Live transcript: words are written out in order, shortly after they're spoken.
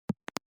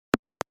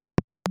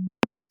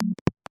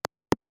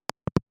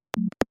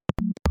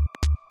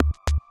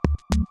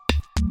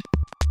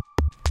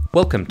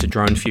Welcome to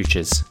Drone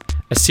Futures,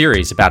 a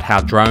series about how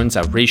drones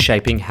are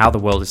reshaping how the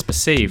world is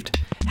perceived,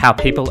 how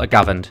people are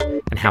governed,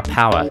 and how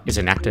power is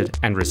enacted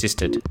and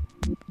resisted.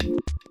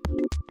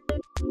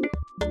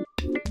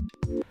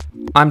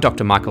 I'm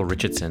Dr. Michael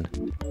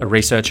Richardson, a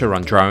researcher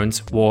on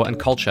drones, war and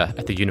culture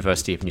at the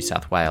University of New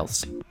South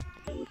Wales.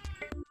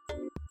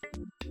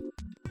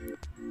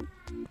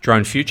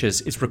 Drone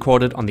Futures is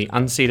recorded on the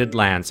unceded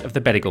lands of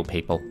the Bedegal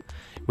people.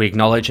 We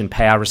acknowledge and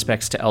pay our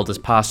respects to elders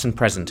past and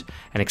present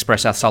and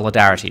express our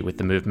solidarity with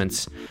the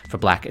movements for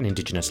Black and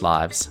Indigenous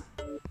lives.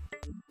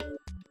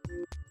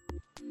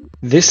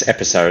 This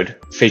episode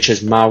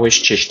features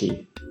Marwish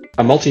Chishti,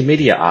 a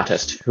multimedia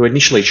artist who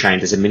initially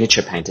trained as a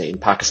miniature painter in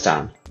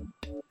Pakistan.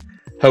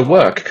 Her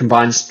work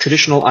combines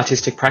traditional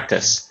artistic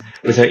practice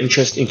with her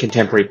interest in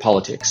contemporary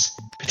politics,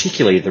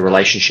 particularly the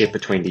relationship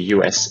between the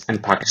US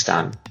and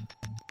Pakistan.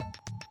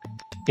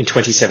 In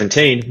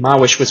 2017,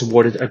 Marwish was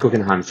awarded a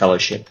Guggenheim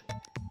Fellowship,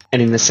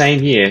 and in the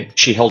same year,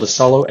 she held a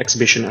solo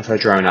exhibition of her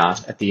drone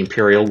art at the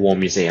Imperial War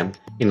Museum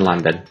in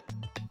London.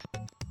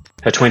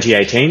 Her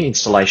 2018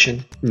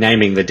 installation,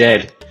 Naming the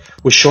Dead,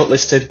 was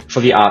shortlisted for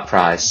the Art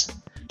Prize.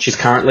 She's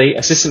currently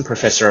Assistant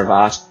Professor of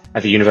Art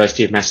at the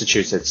University of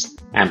Massachusetts,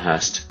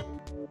 Amherst.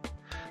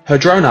 Her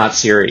drone art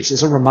series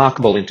is a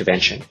remarkable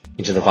intervention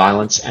into the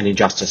violence and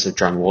injustice of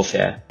drone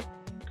warfare.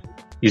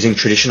 Using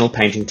traditional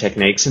painting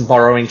techniques and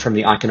borrowing from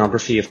the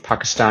iconography of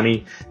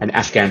Pakistani and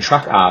Afghan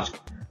truck art,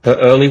 her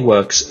early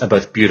works are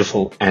both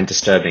beautiful and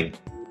disturbing.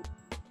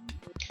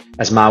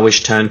 As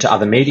Marwish turned to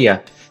other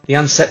media, the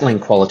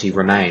unsettling quality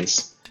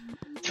remains,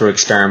 through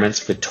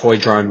experiments with toy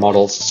drone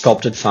models,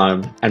 sculpted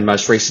foam, and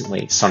most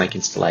recently, sonic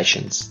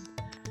installations.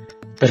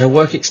 But her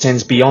work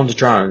extends beyond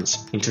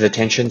drones into the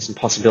tensions and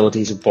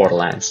possibilities of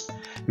borderlands,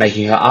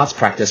 making her arts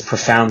practice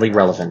profoundly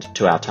relevant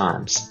to our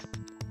times.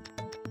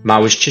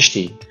 Marwish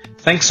Chishti,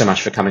 thanks so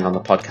much for coming on the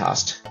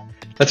podcast.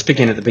 Let's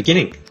begin at the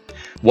beginning.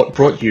 What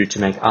brought you to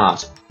make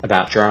art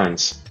about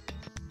drones?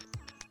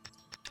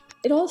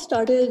 It all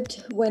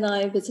started when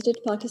I visited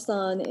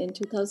Pakistan in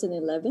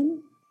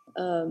 2011,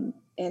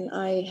 and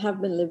I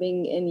have been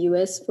living in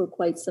US for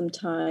quite some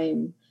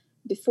time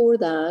before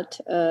that,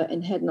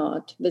 and had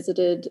not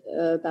visited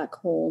back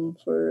home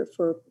for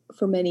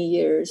many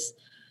years.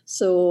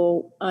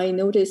 So I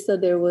noticed that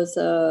there was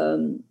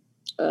a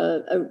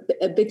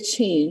big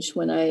change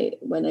when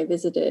I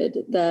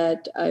visited.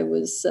 That I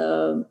was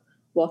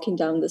walking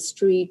down the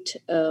street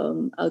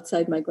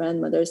outside my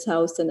grandmother's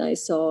house, and I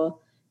saw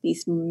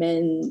these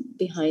men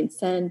behind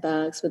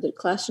sandbags with their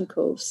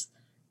Kalashnikovs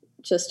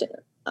just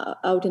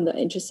out in the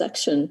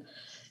intersection.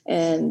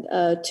 And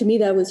to me,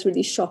 that was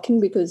really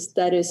shocking because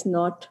that is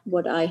not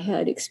what I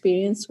had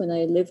experienced when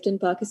I lived in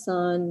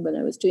Pakistan, when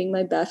I was doing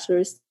my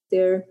bachelor's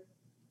there.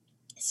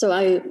 So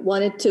I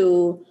wanted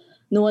to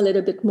know a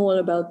little bit more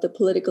about the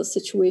political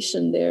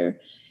situation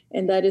there.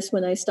 And that is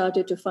when I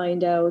started to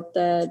find out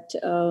that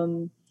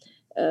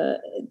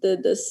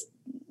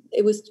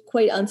it was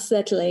quite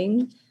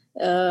unsettling,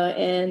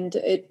 and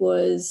it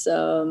was,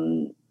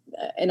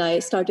 and I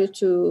started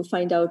to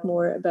find out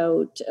more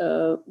about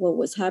what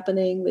was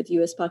happening with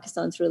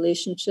U.S.-Pakistan's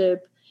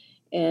relationship,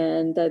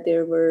 and that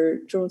there were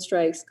drone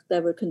strikes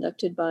that were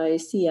conducted by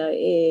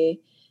CIA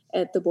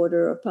at the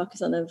border of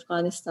Pakistan and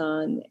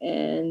Afghanistan,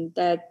 and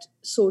that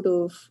sort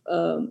of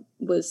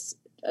was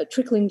a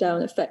trickling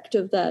down effect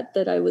of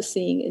that I was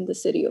seeing in the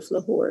city of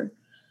Lahore.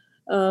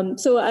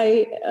 So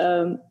I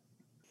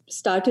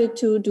started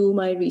to do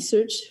my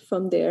research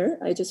from there.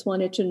 I just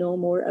wanted to know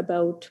more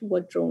about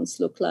what drones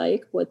look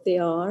like, what they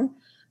are,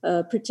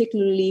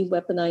 particularly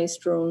weaponized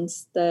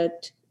drones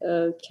that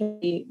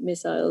carry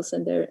missiles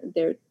and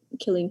they're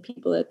killing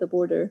people at the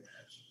border.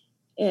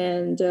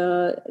 And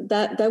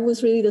that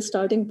was really the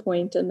starting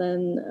point. And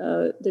then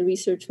the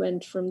research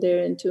went from there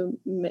into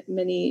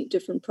many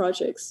different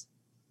projects.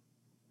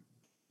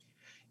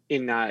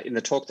 In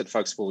the talk that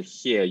folks will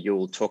hear,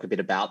 you'll talk a bit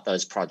about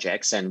those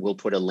projects, and we'll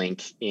put a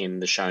link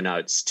in the show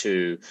notes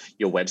to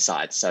your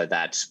website so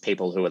that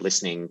people who are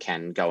listening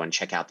can go and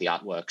check out the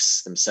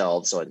artworks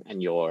themselves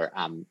and your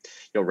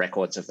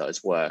records of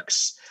those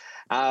works.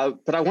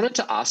 But I wanted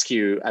to ask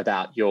you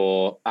about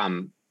your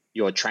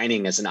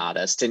training as an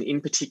artist, and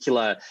in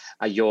particular,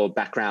 your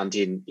background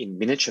in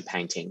miniature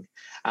painting.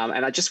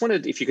 And I just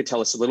wondered if you could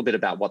tell us a little bit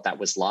about what that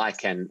was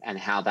like and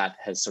how that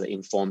has sort of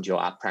informed your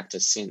art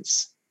practice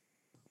since.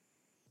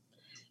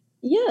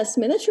 Yes,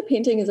 miniature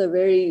painting is a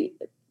very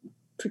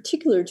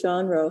particular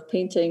genre of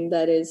painting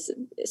that is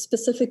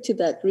specific to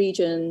that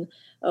region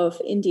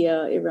of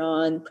India,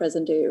 Iran,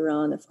 present-day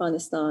Iran,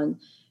 Afghanistan.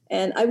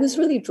 And I was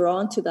really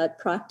drawn to that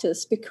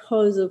practice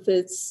because of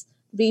its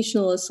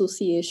regional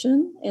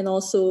association and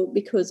also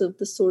because of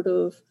the sort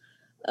of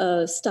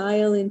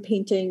style in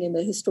painting and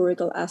the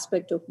historical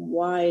aspect of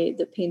why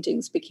the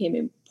paintings became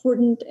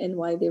important and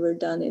why they were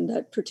done in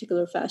that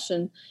particular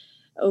fashion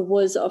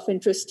was of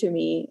interest to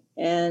me.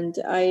 And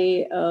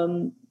I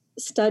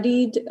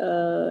studied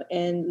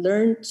and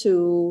learned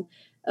to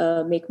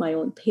make my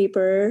own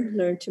paper,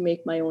 learned to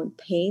make my own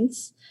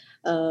paints,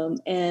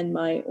 and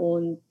my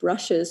own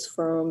brushes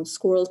from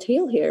squirrel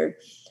tail hair.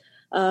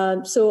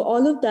 So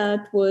all of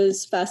that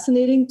was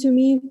fascinating to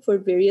me for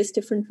various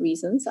different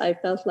reasons. I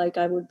felt like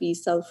I would be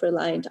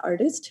self-reliant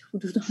artist who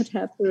do not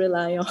have to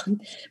rely on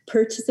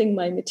purchasing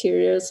my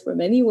materials from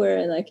anywhere,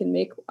 and I can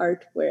make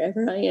art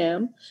wherever I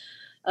am.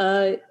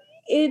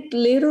 It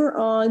later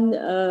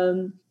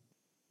on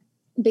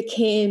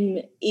became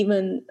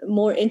even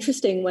more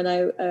interesting when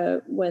I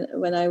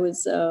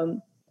was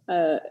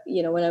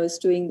when I was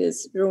doing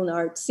this drone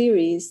art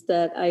series,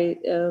 that I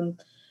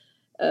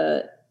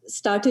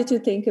started to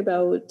think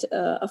about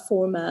a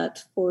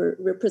format for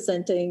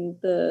representing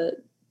the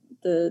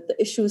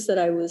issues that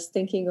I was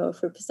thinking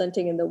of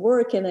representing in the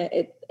work, and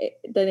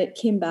then it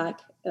came back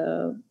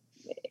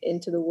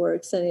into the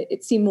works, and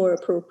it seemed more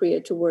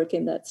appropriate to work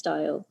in that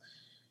style.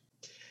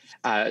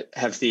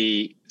 Have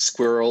the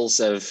squirrels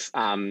of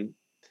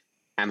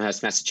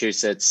Amherst,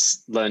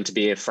 Massachusetts, learned to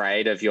be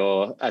afraid of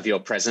your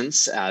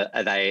presence?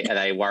 Are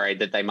they worried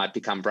that they might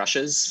become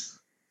brushes?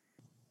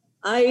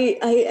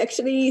 I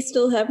actually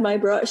still have my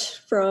brush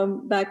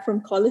from back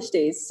from college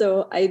days,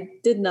 so I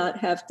did not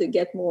have to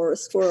get more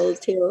squirrel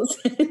tails.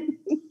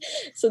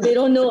 So they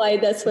don't know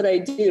that's what I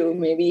do.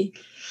 Maybe.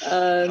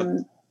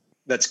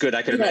 That's good.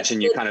 I can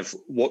imagine you kind of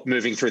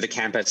moving through the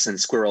campus and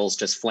squirrels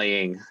just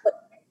fleeing.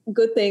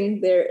 Good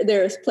thing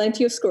there's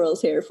plenty of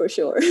squirrels here for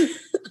sure.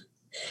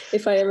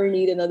 If I ever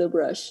need another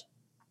brush.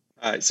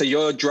 So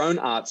your drone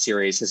art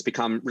series has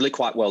become really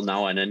quite well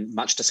known and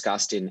much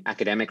discussed in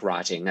academic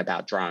writing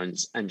about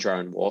drones and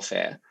drone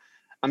warfare.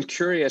 I'm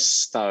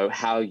curious, though,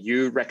 how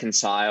you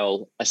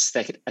reconcile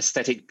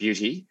aesthetic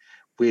beauty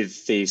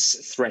with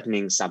these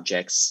threatening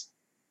subjects.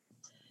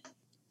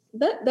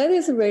 That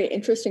is a very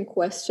interesting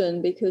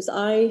question, because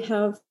I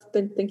have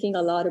been thinking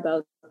a lot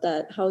about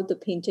that, how the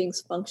paintings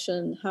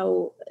function,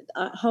 how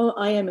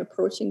I am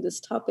approaching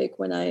this topic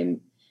when I'm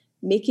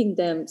making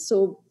them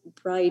so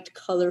bright,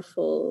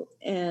 colorful,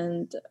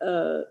 and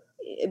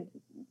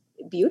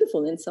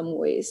beautiful in some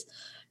ways.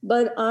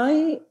 But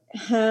I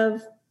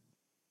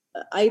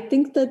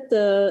think that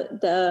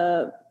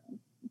the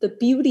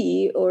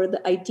beauty or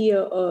the idea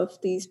of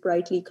these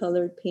brightly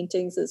colored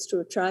paintings is to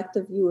attract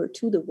the viewer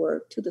to the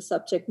work, to the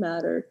subject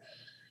matter.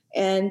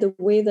 And the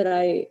way that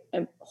I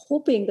am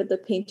hoping that the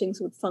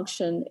paintings would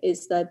function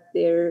is that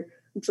they're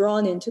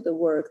drawn into the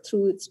work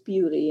through its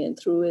beauty and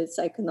through its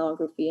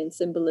iconography and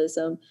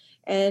symbolism.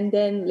 And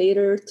then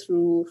later,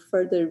 through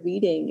further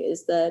reading,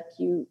 is that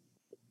you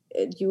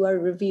are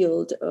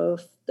revealed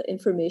of the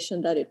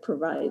information that it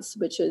provides,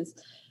 which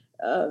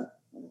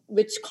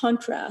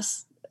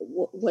contrasts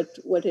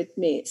what it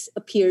may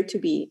appear to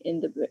be in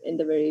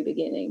the very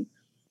beginning.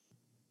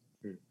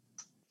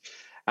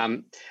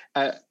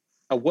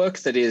 A work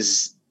that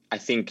is, I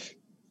think,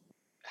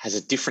 has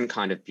a different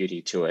kind of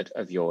beauty to it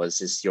of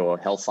yours is your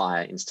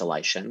Hellfire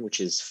installation, which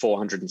is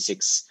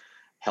 406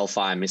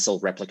 Hellfire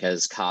missile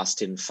replicas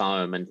cast in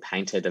foam and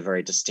painted a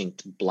very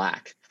distinct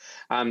black.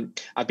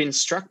 I've been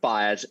struck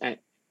by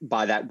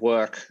that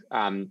work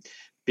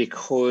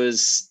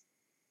because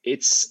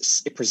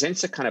it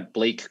presents a kind of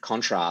bleak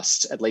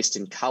contrast, at least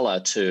in color,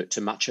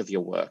 to much of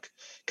your work.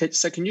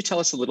 So can you tell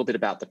us a little bit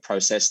about the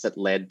process that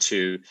led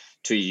to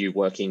you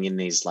working in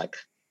these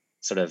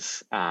sort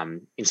of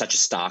in such a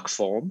stark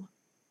form?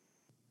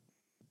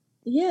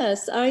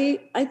 Yes, I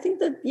think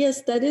that,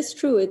 yes, that is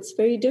true. It's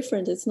very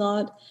different. It's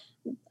not,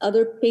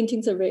 other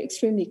paintings are very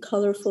extremely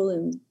colorful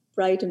and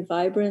bright and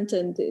vibrant,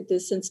 and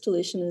this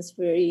installation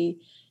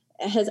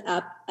has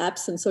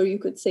absence, or you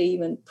could say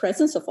even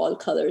presence of all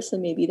colors,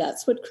 and maybe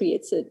that's what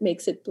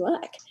makes it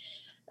black.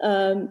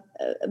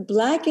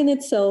 Black in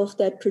itself,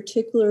 that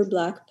particular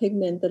black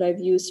pigment that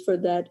I've used for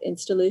that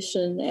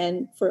installation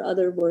and for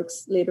other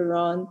works later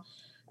on,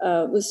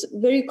 was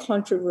very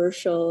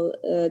controversial.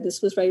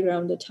 This was right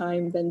around the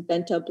time when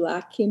Benta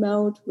Black came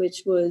out,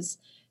 which was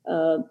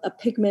a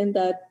pigment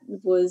that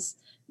was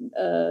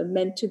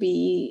meant to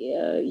be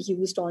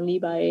used only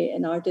by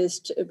an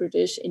artist, a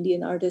British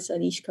Indian artist,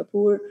 Anish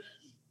Kapoor.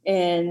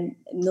 And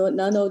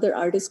none other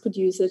artists could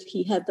use it.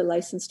 He had the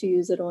license to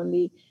use it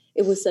only.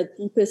 It was the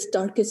deepest,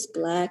 darkest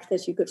black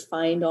that you could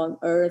find on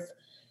Earth,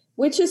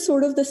 which is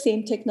sort of the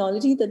same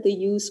technology that they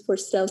use for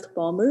stealth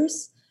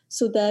bombers,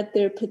 so that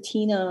their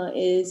patina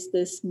is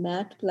this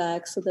matte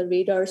black, so the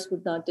radars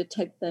would not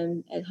detect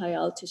them at high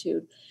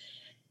altitude.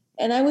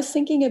 And I was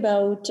thinking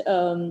about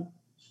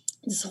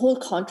this whole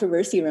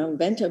controversy around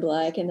Benta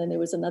Black, and then there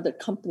was another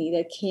company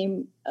that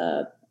came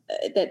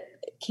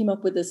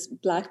up with this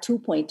Black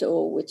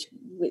 2.0, which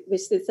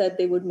they said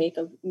they would make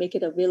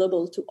it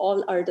available to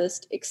all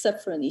artists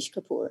except for Anish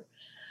Kapoor.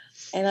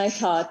 And I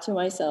thought to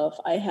myself,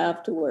 I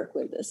have to work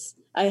with this.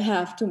 I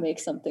have to make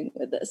something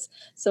with this.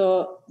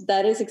 So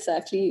that is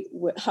exactly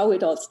how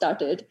it all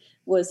started,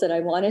 was that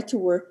I wanted to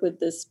work with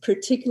this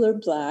particular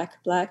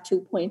Black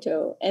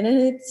 2.0. And then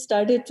it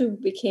started to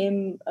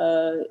become,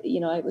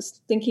 I was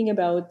thinking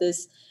about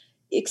this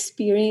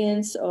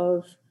experience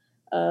of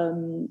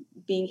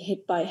being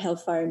hit by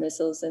Hellfire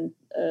missiles, and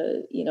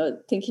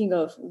thinking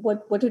of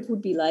what it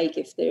would be like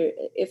if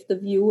the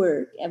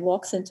viewer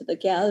walks into the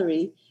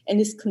gallery and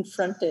is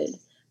confronted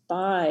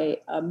by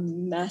a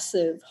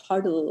massive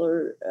huddle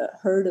or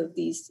herd of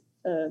these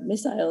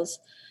missiles.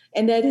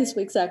 And that is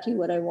exactly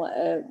what I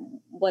want.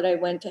 What I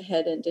went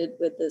ahead and did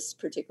with this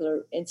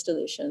particular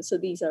installation. So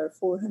these are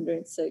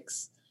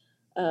 406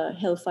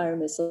 Hellfire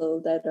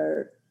missiles that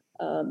are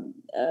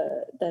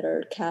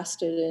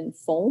casted in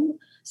foam.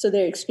 So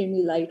they're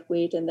extremely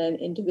lightweight and then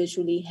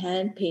individually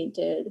hand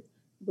painted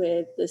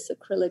with this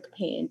acrylic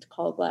paint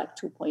called Black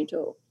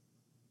 2.0.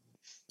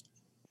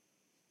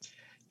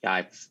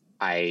 Yeah,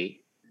 I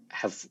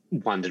have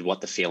wondered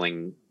what the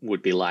feeling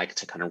would be like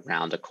to kind of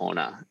round a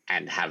corner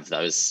and have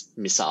those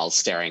missiles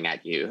staring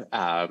at you.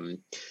 I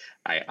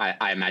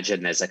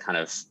imagine there's a kind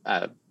of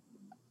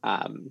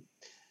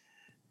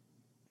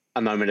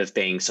a moment of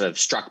being sort of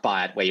struck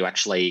by it where you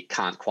actually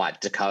can't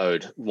quite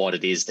decode what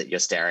it is that you're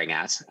staring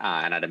at.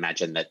 And I'd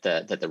imagine that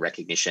the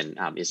recognition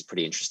is a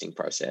pretty interesting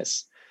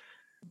process.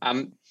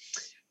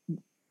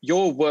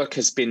 Your work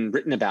has been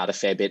written about a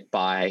fair bit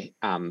by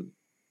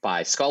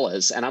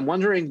scholars, and I'm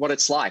wondering what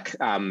it's like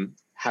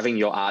having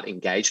your art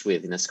engaged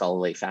with in a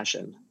scholarly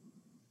fashion.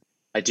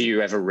 Do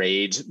you ever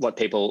read what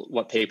people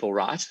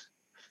write?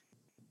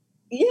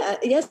 Yeah,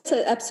 yes,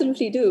 I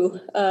absolutely do.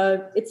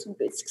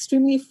 It's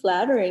extremely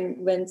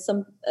flattering when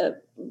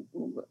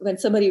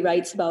somebody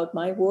writes about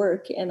my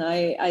work, and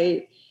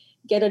I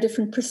get a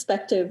different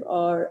perspective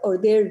or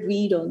their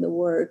read on the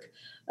work.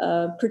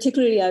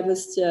 Particularly, I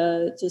was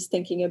just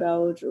thinking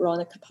about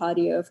Rana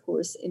Kapadia, of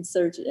course,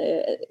 Insurgent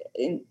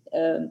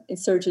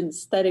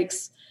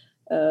Aesthetics,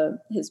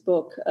 his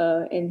book,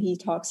 and he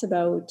talks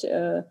about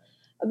a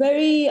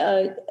very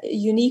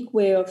unique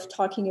way of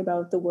talking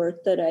about the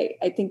work that I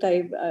think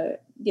I've,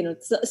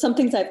 some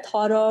things I've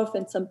thought of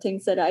and some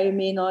things that I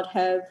may not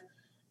have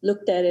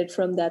looked at it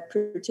from that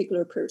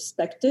particular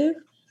perspective.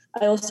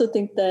 I also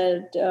think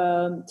that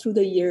through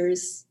the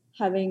years,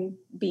 having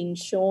been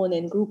shown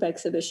in group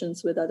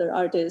exhibitions with other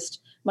artists,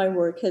 my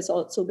work has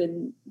also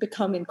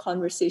become in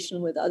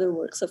conversation with other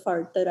works of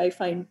art that I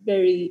find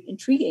very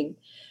intriguing,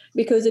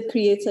 because it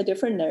creates a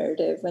different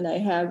narrative when I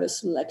have a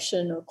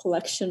selection or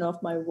collection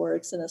of my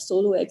works in a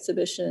solo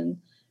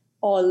exhibition,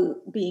 all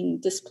being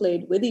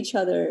displayed with each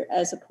other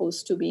as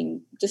opposed to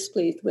being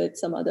displayed with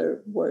some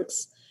other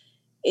works.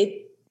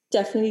 It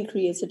definitely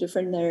creates a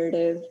different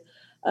narrative.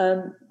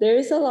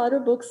 There's a lot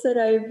of books that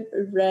I've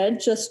read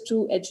just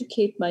to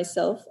educate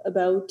myself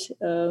about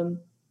the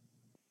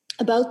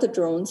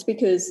drones,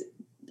 because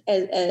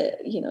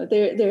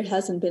there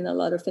hasn't been a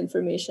lot of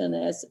information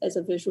as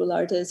a visual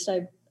artist.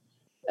 I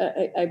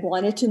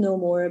wanted to know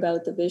more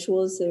about the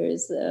visuals.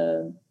 There's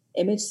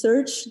image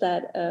search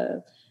that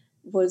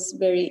was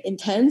very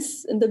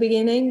intense in the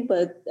beginning,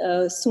 but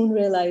soon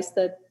realized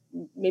that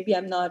maybe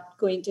I'm not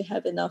going to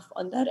have enough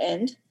on that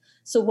end.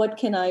 So what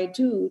can I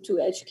do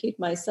to educate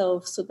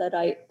myself so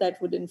that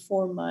would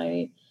inform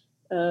my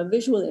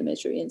visual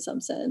imagery in some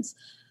sense?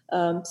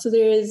 So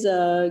there is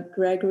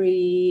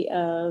Gregory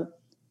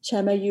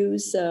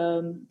Chamayu's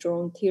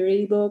drone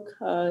theory book.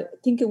 I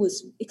think it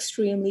was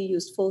extremely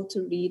useful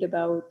to read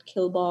about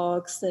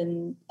killbox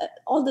and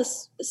all the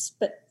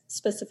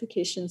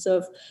specifications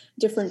of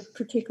different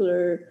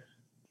particular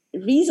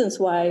reasons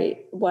why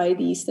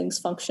these things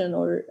function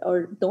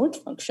or don't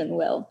function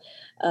well,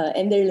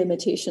 and their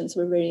limitations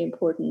were very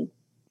important.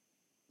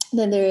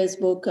 Then there is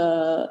book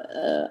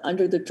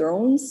Under the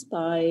Drones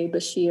by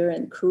Bashir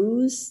and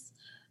Cruz.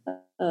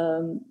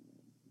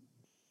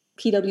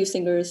 P.W.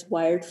 Singer's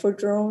Wired for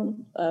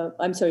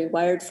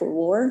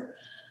War.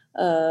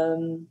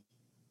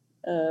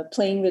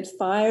 Playing with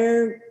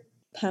Fire,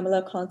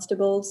 Pamela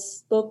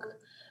Constable's book.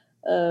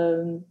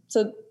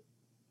 So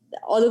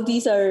all of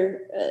these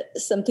are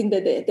something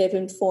that they've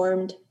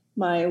informed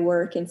my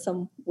work in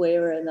some way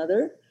or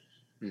another.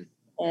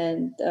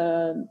 And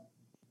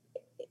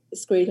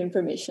it's great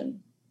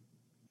information.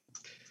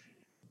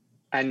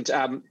 And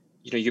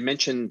you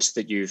mentioned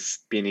that you've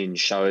been in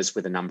shows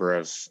with a number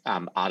of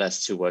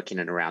artists who work in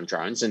and around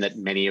drones, and that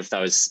many of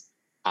those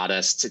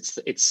artists,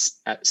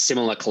 it's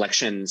similar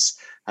collections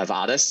of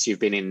artists. You've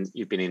been in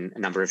a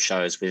number of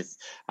shows with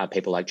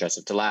people like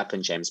Joseph Delap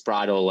and James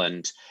Bridle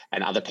and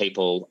other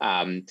people.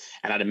 And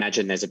I'd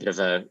imagine there's a bit of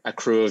a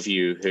crew of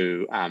you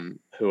who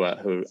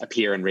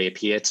appear and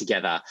reappear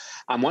together.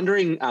 I'm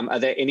wondering, are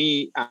there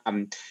any,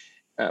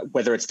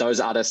 whether it's those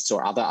artists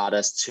or other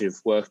artists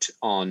who've worked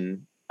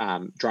on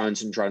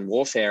drones and drone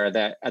warfare,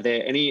 are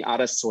there any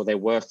artists or their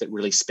work that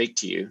really speak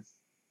to you?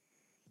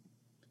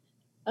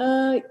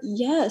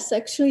 Yes,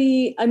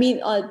 actually, I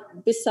mean,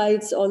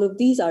 besides all of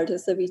these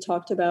artists that we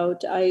talked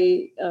about,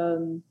 I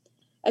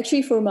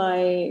actually, for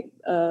my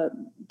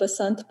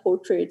Basant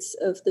portraits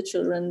of the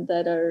children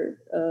that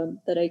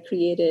I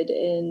created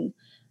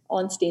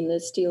on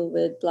stainless steel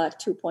with Black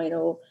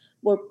 2.0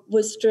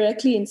 was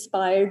directly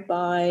inspired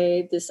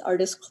by this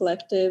artist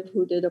collective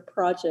who did a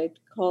project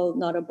called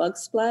Not a Bug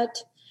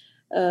Splat.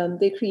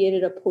 They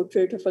created a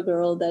portrait of a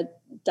girl that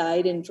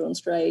died in drone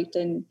strike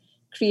and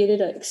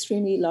created an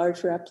extremely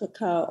large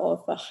replica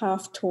of a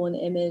half-tone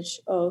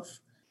image of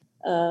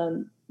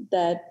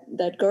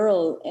that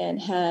girl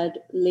and had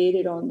laid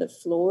it on the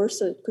floor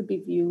so it could be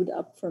viewed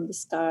up from the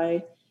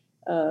sky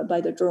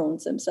by the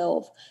drones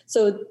themselves.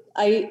 So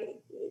I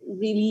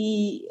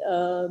really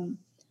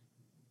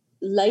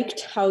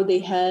liked how they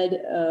had,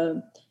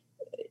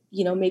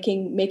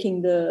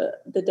 making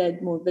the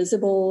dead more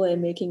visible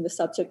and making the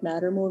subject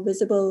matter more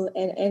visible,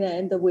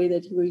 and the way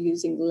that you were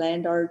using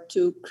land art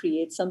to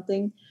create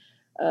something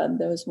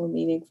that was more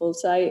meaningful.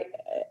 So I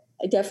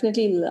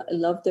definitely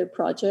love their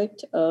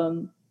project.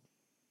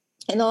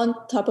 And on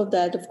top of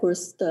that, of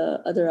course,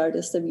 the other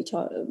artists that we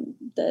talk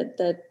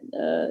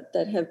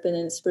that have been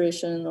an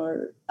inspiration,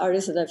 or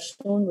artists that I've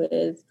shown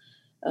with,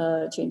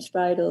 James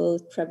Bridle,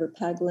 Trevor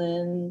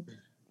Paglin,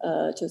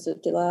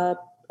 Joseph Delap,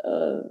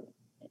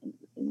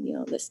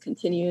 list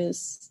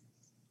continues.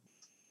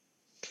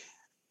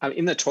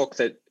 In the talk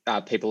that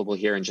people will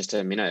hear in just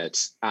a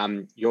minute,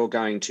 you're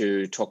going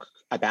to talk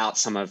about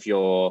some of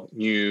your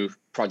new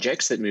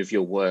projects that move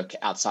your work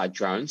outside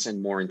drones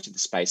and more into the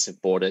space of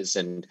borders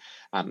and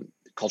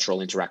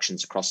cultural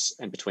interactions across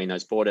and between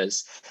those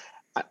borders.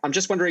 I'm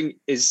just wondering,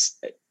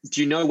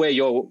 do you know where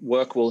your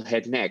work will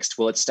head next?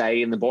 Will it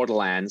stay in the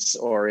borderlands,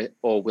 or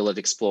will it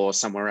explore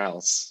somewhere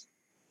else?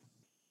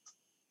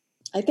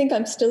 I think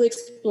I'm still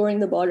exploring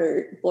the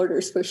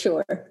borders for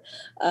sure.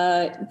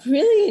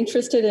 Really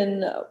interested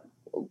in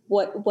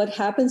what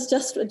happens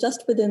just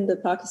within the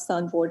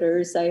Pakistan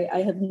borders.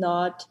 I have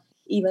not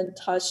even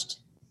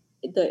touched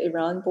the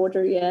Iran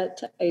border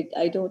yet.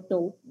 I don't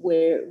know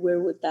where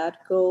would that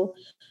go.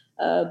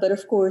 But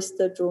of course,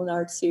 the drone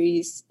art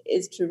series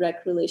is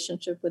direct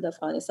relationship with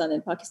Afghanistan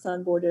and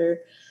Pakistan border,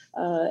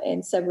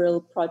 and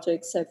several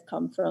projects have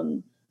come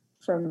from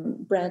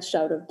branched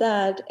out of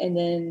that. And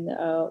then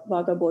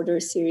Wagah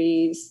border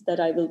series that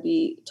I will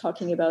be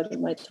talking about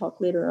in my talk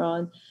later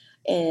on,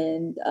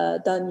 and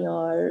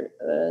Danyar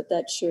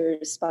that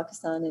shares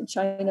Pakistan and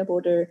China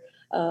border.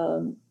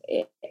 And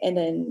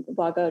then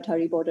Wagah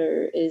Atari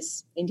border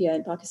is India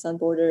and Pakistan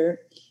border.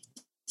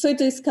 So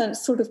it is kind of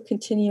sort of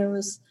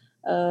continues.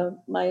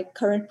 My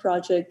current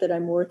project that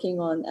I'm working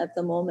on at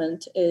the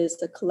moment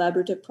is a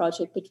collaborative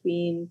project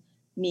between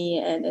me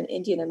and an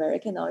Indian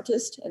American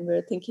artist, and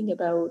we're thinking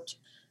about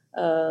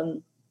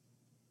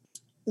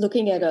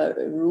looking at our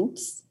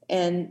roots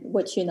and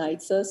what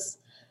unites us,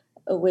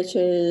 which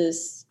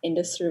is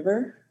Indus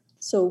River.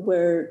 So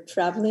we're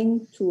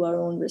traveling to our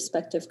own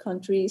respective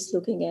countries,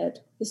 looking at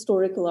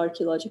historical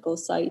archaeological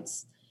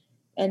sites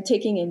and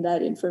taking in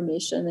that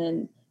information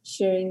and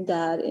sharing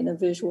that in a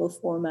visual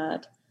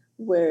format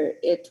where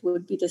it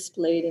would be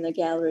displayed in a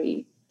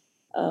gallery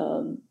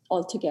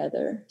all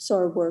together. So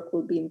our work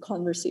will be in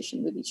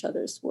conversation with each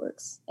other's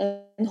works.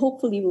 And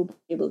hopefully we'll be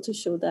able to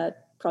show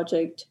that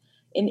project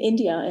in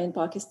India and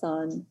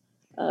Pakistan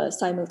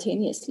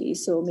simultaneously.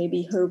 So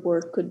maybe her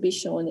work could be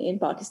shown in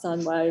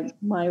Pakistan while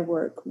my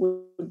work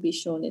would be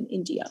shown in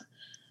India.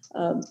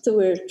 So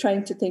we're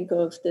trying to think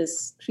of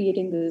this,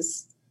 creating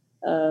this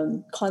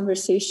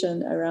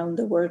conversation around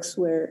the works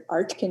where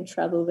art can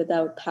travel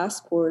without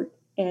passport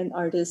and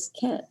artists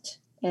can't.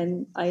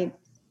 And I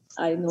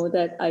know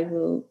that I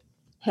will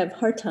have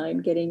hard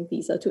time getting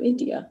visa to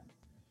India,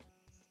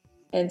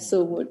 and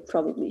so would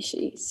probably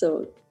she.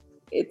 So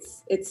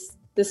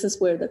this is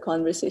where the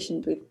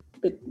conversation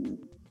with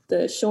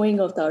the showing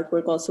of the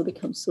artwork also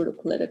becomes sort of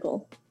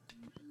political.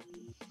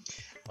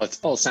 Well, it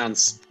all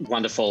sounds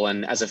wonderful,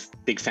 and as a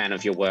big fan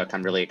of your work,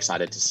 I'm really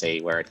excited to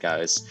see where it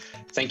goes.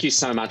 Thank you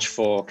so much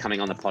for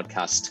coming on the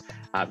podcast.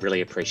 I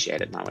really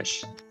appreciate it,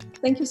 Marwish.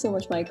 Thank you so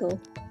much, Michael.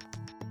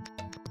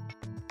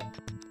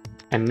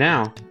 And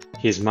now,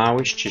 here's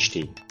Marwish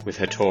Chishti with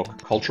her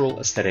talk, Cultural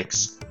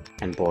Aesthetics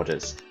and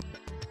Borders.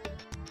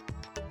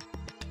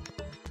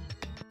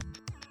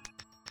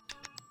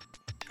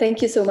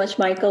 Thank you so much,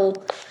 Michael.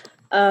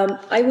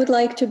 I would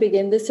like to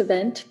begin this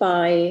event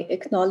by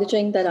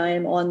acknowledging that I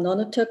am on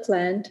Nonotuck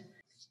land.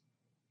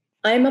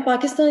 I am a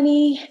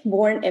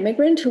Pakistani-born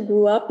immigrant who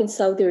grew up in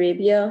Saudi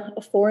Arabia,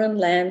 a foreign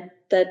land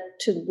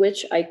to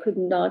which I could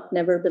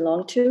never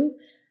belong to.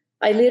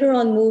 I later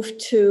on moved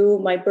to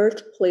my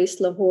birthplace,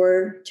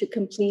 Lahore, to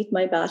complete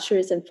my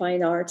bachelor's in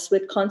fine arts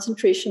with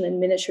concentration in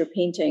miniature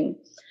painting,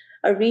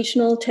 a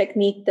regional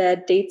technique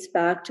that dates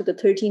back to the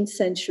 13th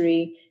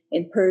century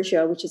in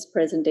Persia, which is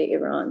present-day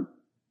Iran.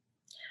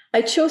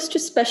 I chose to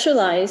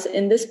specialize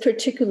in this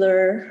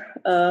particular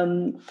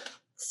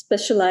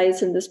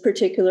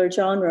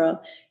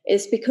genre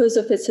is because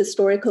of its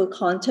historical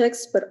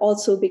context, but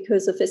also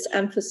because of its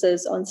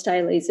emphasis on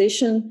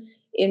stylization,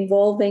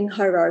 involving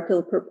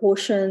hierarchical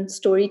proportion,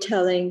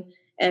 storytelling,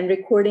 and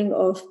recording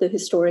of the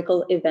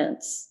historical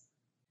events.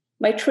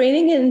 My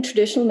training in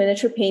traditional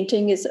miniature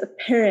painting is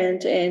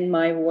apparent in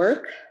my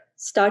work,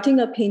 starting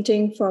a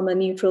painting from a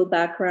neutral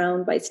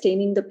background by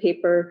staining the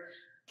paper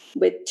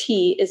with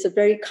tea is a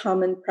very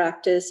common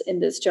practice in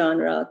this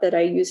genre that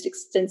I used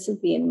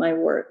extensively in my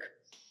work.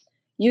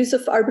 Use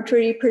of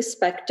arbitrary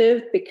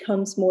perspective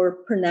becomes more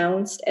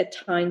pronounced at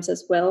times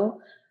as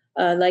well,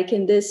 like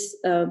in this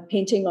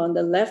painting on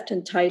the left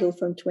entitled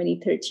from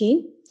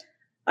 2013.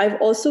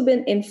 I've also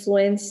been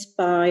influenced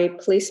by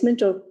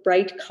placement of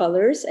bright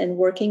colors and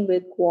working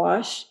with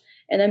gouache,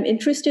 and I'm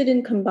interested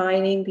in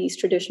combining these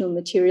traditional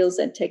materials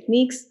and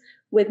techniques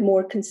with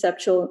more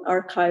conceptual and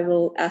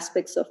archival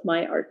aspects of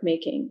my art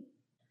making.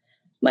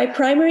 My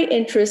primary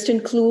interests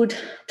include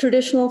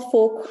traditional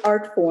folk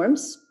art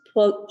forms,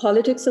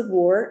 politics of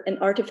war, and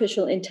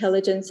artificial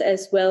intelligence,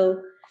 as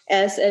well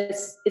as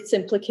its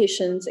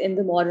implications in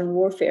the modern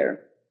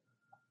warfare.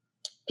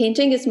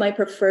 Painting is my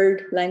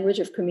preferred language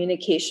of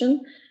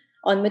communication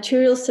on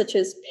materials such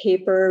as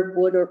paper,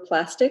 wood, or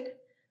plastic.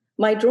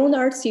 My drone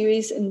art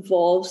series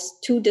involves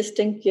two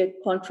distinct yet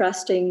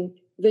contrasting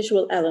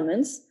visual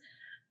elements,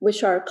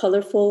 which are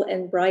colorful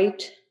and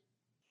bright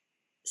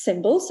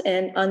symbols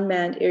and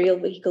unmanned aerial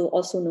vehicle,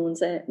 also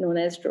known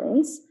as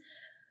drones.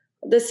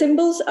 The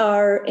symbols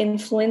are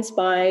influenced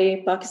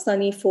by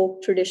Pakistani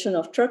folk tradition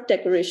of truck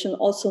decoration,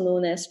 also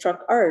known as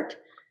truck art.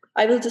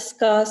 I will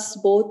discuss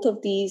both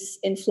of these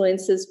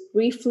influences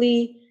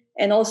briefly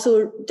and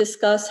also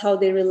discuss how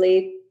they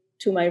relate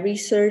to my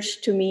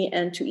research, to me,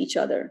 and to each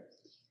other.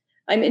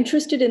 I'm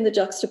interested in the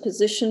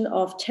juxtaposition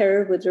of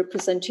terror with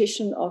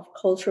representation of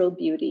cultural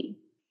beauty.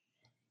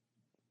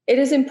 It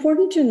is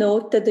important to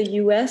note that the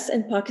US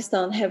and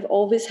Pakistan have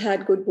always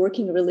had good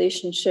working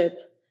relationship,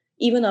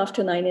 even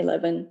after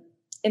 9/11.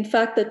 In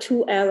fact, the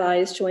two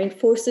allies joined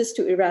forces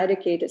to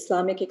eradicate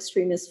Islamic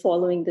extremists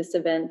following this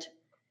event.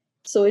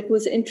 So it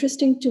was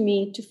interesting to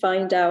me to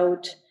find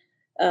out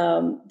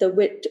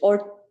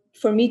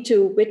for me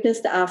to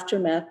witness the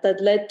aftermath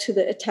that led to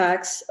the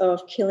attacks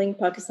of killing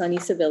Pakistani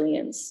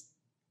civilians.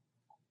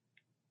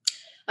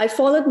 I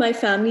followed my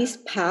family's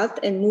path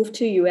and moved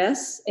to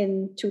US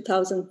in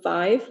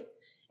 2005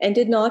 and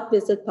did not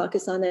visit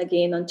Pakistan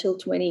again until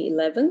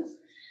 2011.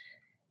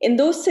 In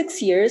those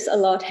 6 years, a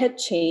lot had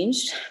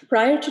changed.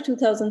 Prior to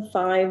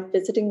 2005,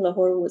 visiting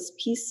Lahore was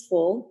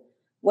peaceful.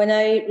 When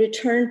I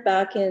returned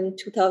back in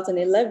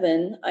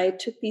 2011, I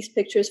took these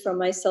pictures from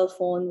my cell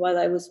phone while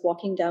I was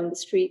walking down the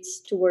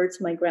streets towards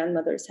my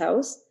grandmother's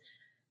house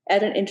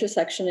at an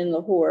intersection in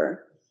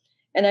Lahore.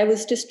 And I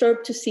was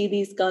disturbed to see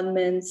these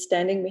gunmen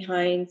standing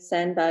behind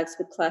sandbags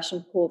with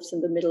Kalashnikovs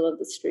in the middle of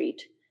the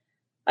street.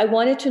 I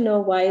wanted to know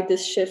why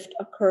this shift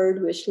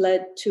occurred, which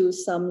led to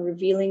some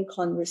revealing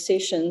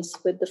conversations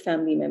with the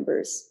family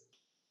members.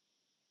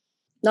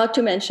 Not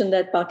to mention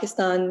that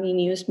Pakistani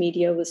news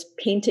media was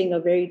painting a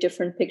very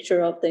different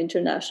picture of the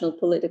international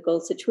political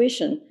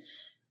situation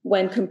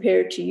when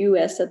compared to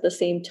US at the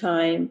same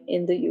time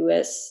in the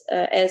US,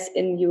 as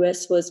in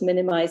US was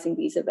minimizing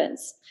these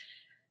events.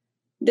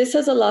 This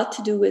has a lot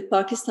to do with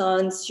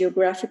Pakistan's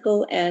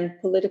geographical and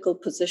political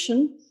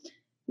position.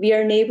 We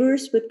are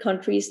neighbors with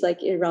countries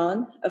like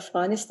Iran,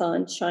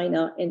 Afghanistan,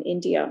 China, and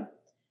India.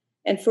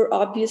 And for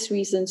obvious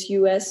reasons,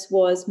 US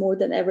was more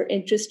than ever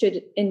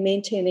interested in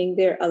maintaining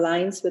their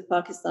alliance with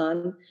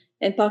Pakistan,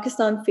 and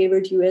Pakistan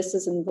favored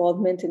US's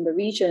involvement in the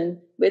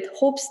region with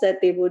hopes that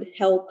they would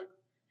help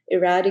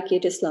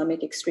eradicate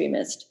Islamic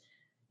extremists.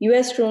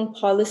 US drone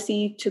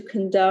policy to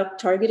conduct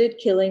targeted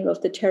killing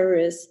of the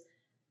terrorists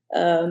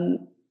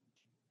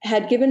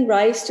had given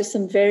rise to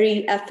some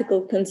very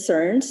ethical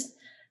concerns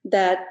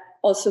that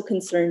also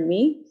concerned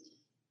me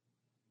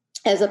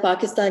as a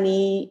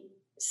Pakistani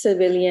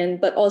civilian,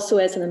 but also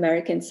as an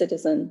American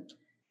citizen.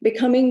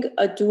 Becoming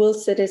a dual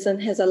citizen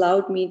has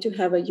allowed me to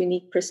have a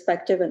unique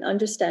perspective and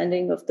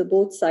understanding of the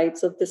both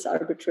sides of this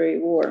arbitrary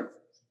war.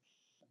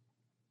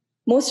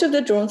 Most of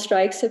the drone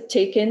strikes have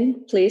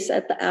taken place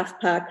at the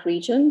AFPAC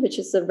region, which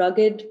is the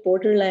rugged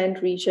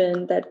borderland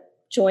region that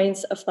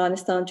joins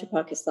Afghanistan to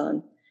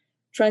Pakistan.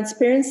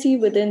 Transparency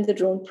within the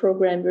drone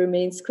program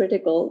remains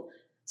critical,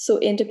 so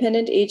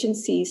independent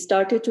agencies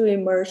started to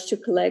emerge to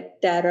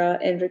collect data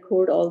and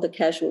record all the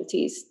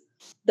casualties.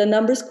 The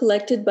numbers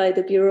collected by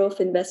the Bureau of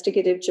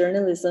Investigative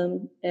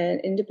Journalism, an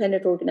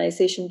independent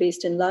organization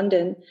based in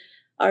London,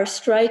 are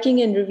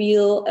striking and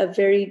reveal a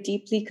very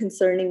deeply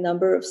concerning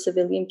number of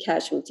civilian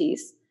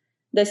casualties.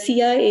 The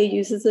CIA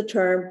uses the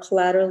term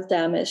collateral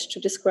damage to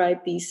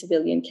describe these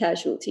civilian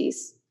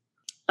casualties.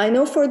 I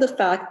know for the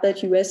fact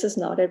that US is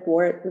not at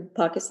war with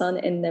Pakistan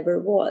and never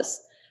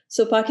was.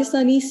 So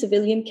Pakistani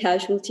civilian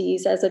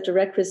casualties as a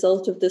direct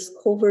result of this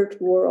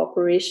covert war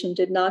operation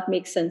did not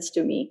make sense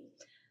to me.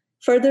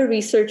 Further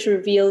research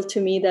revealed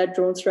to me that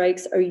drone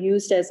strikes are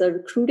used as a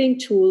recruiting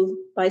tool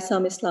by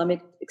some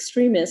Islamic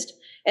extremists,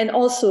 and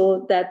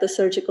also that the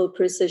surgical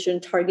precision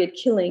target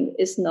killing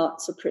is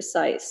not so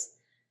precise.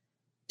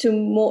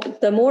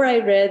 The more I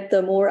read,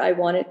 the more I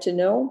wanted to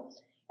know.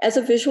 As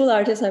a visual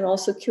artist, I'm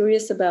also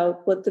curious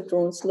about what the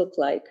drones look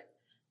like.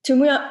 To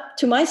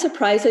my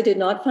surprise, I did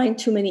not find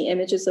too many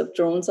images of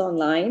drones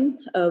online.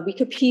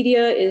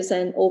 Wikipedia is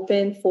an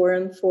open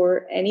forum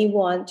for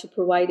anyone to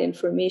provide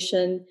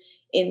information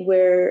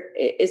where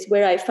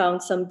I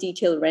found some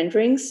detailed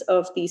renderings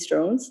of these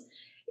drones.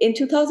 In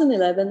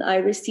 2011, I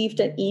received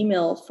an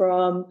email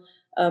from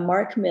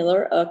Mark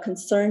Miller, a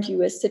concerned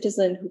US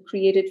citizen who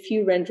created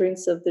few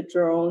renderings of the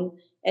drone.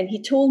 And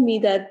he told me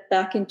that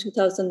back in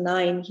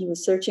 2009, he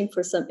was searching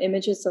for some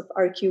images of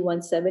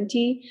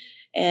RQ-170,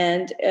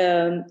 And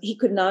he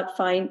could not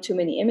find too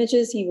many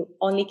images. He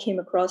only came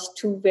across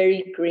two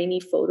very grainy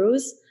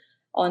photos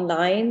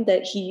online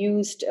that he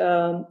used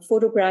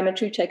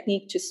photogrammetry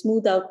technique to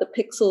smooth out the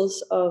pixels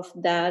of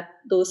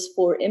those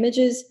four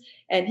images.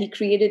 And he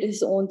created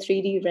his own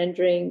 3D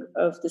rendering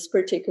of this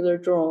particular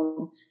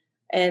drone.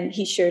 And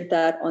he shared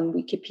that on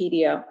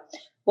Wikipedia.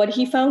 What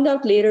he found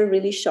out later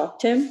really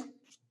shocked him.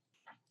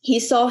 He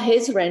saw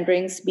his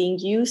renderings being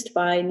used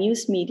by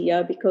news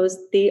media because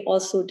they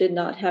also did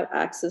not have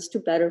access to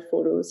better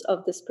photos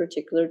of this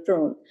particular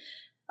drone.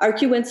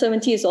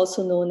 RQ-170 is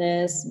also known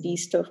as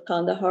Beast of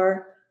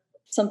Kandahar,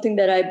 something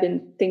that I've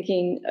been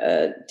thinking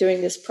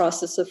during this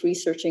process of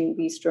researching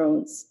these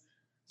drones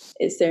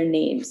is their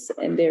names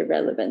and their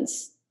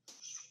relevance.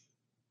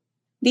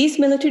 These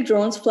military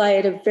drones fly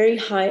at a very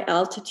high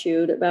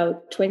altitude,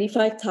 about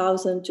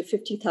 25,000 to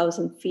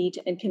 50,000 feet,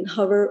 and can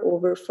hover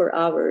over for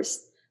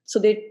hours, so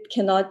they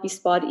cannot be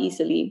spotted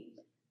easily.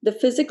 The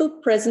physical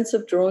presence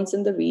of drones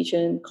in the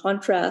region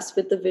contrasts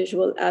with the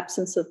visual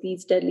absence of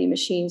these deadly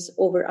machines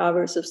over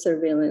hours of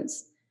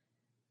surveillance.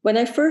 When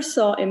I first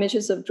saw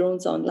images of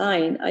drones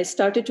online, I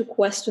started to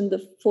question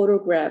the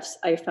photographs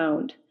I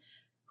found.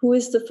 Who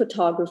is the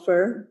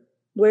photographer?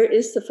 Where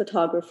is the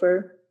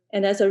photographer?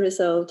 And as a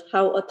result,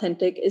 how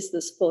authentic is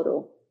this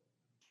photo?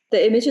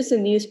 The images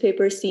in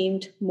newspapers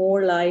seemed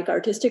more like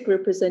artistic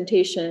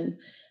representation,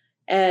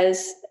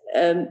 as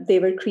they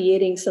were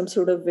creating some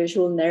sort of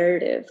visual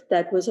narrative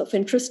that was of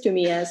interest to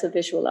me as a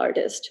visual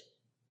artist.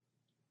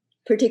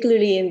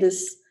 Particularly in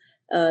this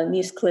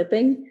news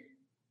clipping,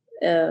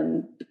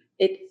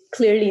 it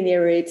clearly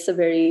narrates a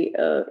very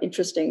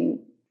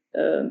interesting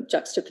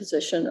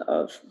juxtaposition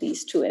of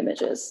these two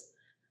images.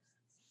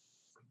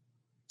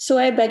 So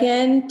I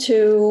began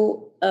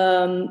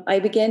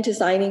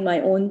designing my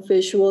own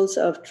visuals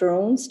of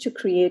drones to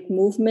create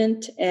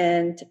movement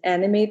and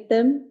animate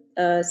them.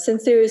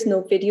 Since there is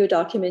no video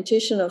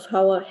documentation of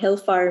how a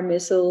Hellfire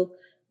missile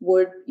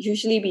would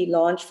usually be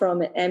launched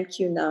from an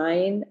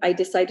MQ-9, I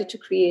decided to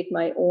create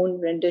my own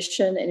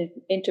rendition and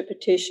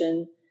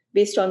interpretation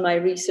based on my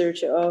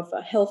research of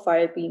a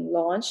Hellfire being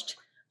launched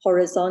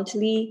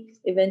horizontally,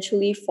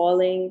 eventually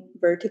falling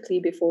vertically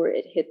before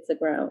it hits the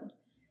ground.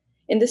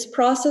 In this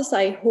process,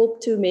 I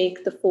hope to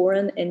make the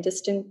foreign and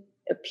distant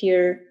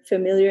appear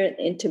familiar and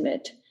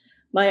intimate.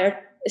 My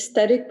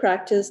aesthetic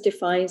practice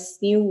defines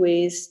new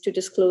ways to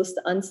disclose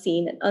the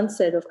unseen and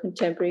unsaid of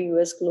contemporary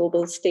US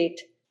global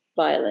state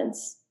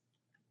violence.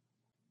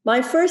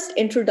 My first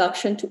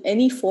introduction to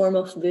any form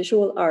of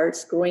visual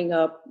arts growing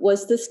up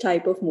was this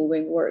type of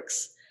moving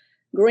works.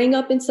 Growing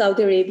up in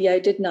Saudi Arabia, I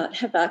did not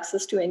have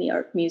access to any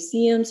art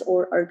museums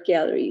or art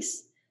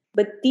galleries.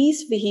 But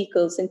these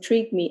vehicles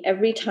intrigued me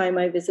every time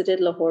I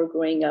visited Lahore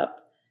growing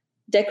up.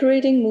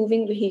 Decorating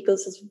moving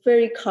vehicles is a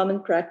very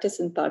common practice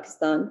in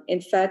Pakistan.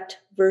 In fact,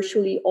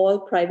 virtually all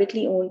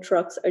privately owned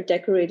trucks are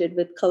decorated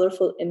with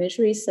colorful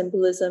imagery,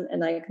 symbolism,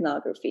 and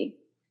iconography.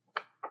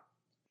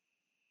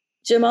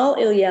 Jamal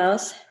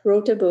Ilyas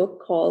wrote a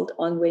book called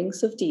On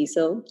Wings of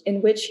Diesel,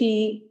 in which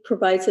he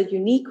provides a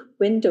unique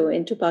window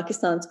into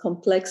Pakistan's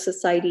complex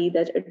society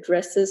that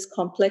addresses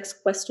complex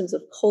questions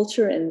of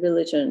culture and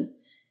religion.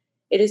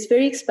 It is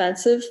very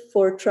expensive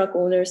for truck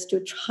owners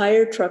to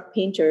hire truck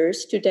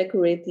painters to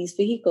decorate these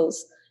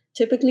vehicles,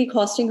 typically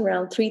costing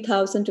around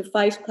 $3,000 to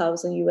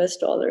 $5,000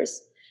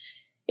 US.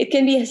 It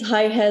can be as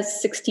high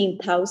as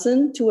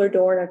 $16,000 to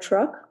adorn a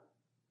truck.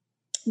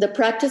 The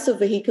practice of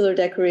vehicular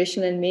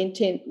decoration and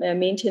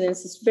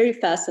maintenance is very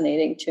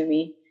fascinating to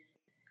me.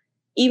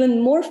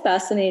 Even more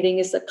fascinating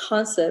is the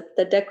concept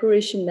that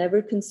decoration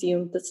never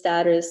consumed the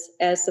status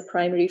as the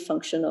primary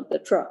function of the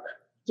truck.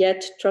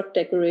 Yet truck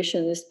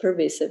decoration is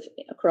pervasive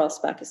across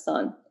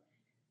Pakistan.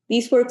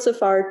 These works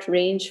of art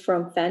range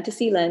from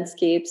fantasy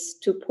landscapes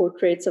to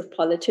portraits of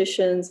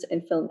politicians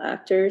and film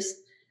actors.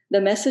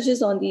 The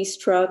messages on these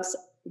trucks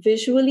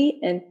visually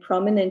and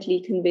prominently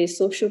convey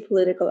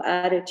socio-political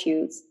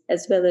attitudes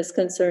as well as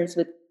concerns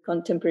with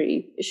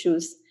contemporary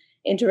issues,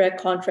 in direct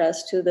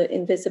contrast to the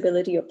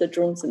invisibility of the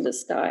drones in the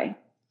sky.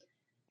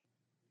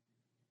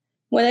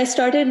 When I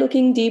started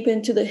looking deep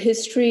into the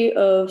history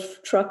of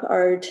truck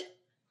art,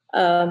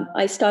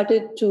 I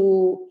started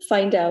to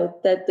find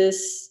out that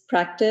this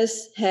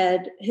practice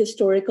had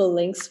historical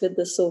links with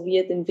the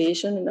Soviet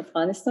invasion in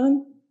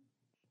Afghanistan.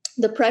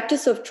 The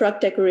practice of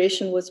truck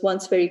decoration was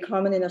once very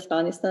common in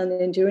Afghanistan,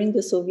 and during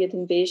the Soviet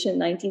invasion,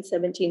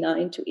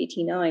 1979 to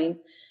 89,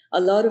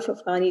 a lot of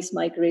Afghanis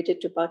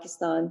migrated to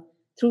Pakistan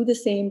through the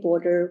same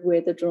border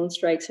where the drone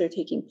strikes are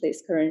taking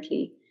place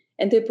currently.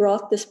 And they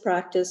brought this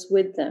practice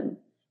with them,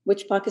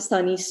 which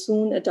Pakistanis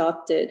soon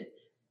adopted.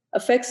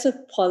 Effects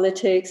of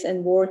politics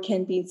and war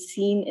can be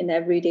seen in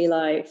everyday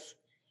life.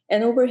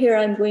 And over here,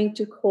 I'm going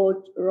to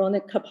quote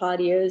Ronak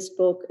Kapadia's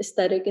book,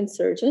 Aesthetic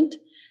Insurgent.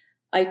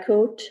 I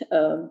quote,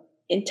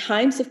 in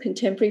times of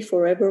contemporary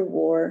forever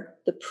war,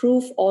 the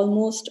proof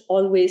almost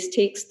always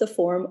takes the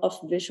form of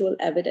visual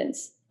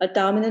evidence, a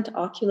dominant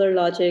ocular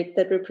logic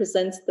that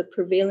represents the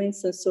prevailing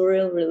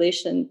sensorial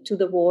relation to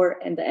the war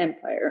and the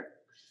empire,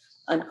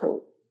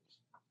 unquote.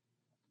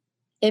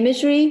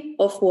 Imagery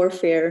of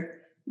warfare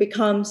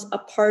becomes a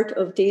part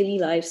of daily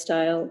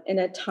lifestyle and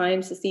at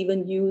times is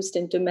even used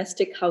in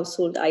domestic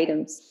household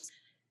items.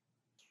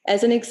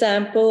 As an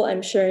example,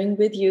 I'm sharing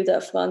with you the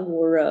Afghan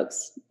war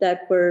rugs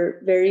that were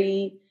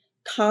very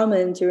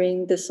common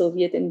during the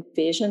Soviet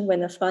invasion when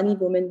Afghani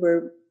women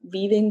were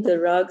weaving the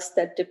rugs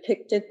that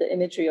depicted the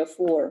imagery of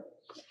war.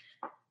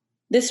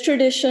 This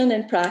tradition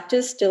and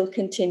practice still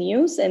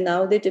continues, and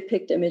now they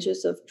depict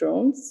images of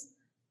drones.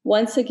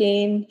 Once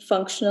again,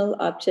 functional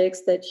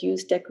objects that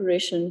use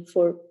decoration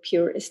for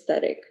pure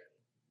aesthetic.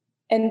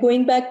 And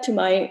going back to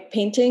my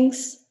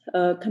paintings,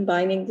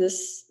 combining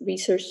this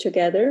research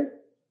together,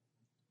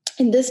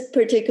 in this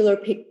particular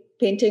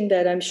painting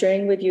that I'm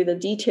sharing with you, the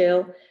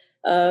detail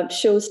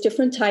shows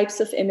different types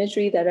of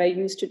imagery that I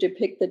use to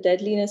depict the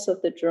deadliness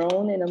of the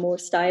drone in a more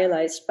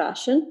stylized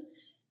fashion.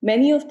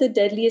 Many of the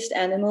deadliest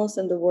animals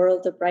in the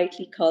world are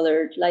brightly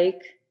colored,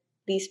 like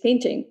these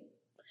paintings.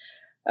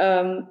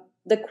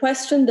 The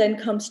question then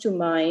comes to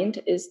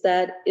mind is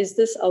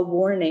this a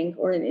warning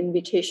or an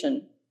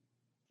invitation?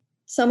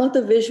 Some of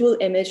the visual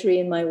imagery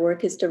in my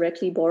work is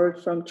directly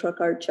borrowed from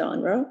truck art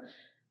genre,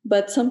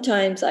 but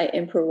sometimes I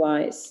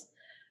improvise.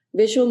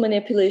 Visual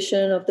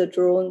manipulation of the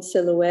drone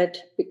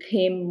silhouette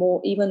became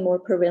even more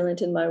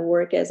prevalent in my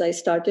work as I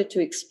started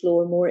to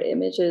explore more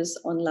images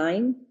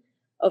online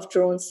of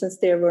drones since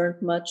there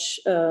weren't much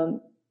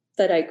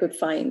that I could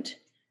find.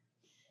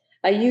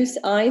 I use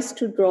eyes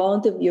to draw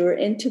the viewer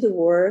into the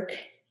work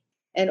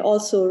and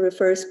also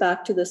refers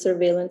back to the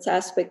surveillance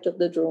aspect of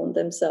the drone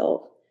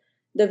themselves.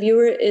 The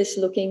viewer is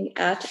looking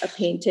at a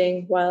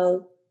painting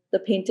while the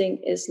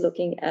painting is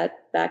looking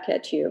back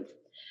at you.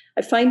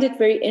 I find it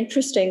very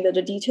interesting that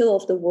the detail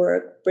of the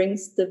work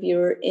brings the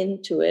viewer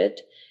into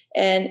it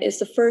and is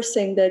the first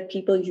thing that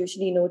people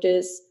usually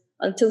notice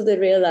until they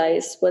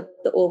realize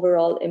what the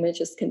overall image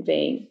is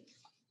conveying.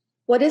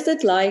 What is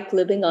it like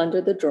living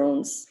under the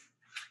drones?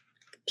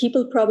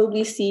 People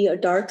probably see a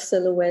dark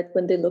silhouette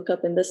when they look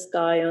up in the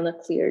sky on a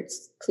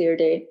clear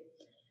day.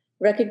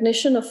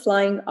 Recognition of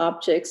flying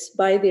objects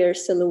by their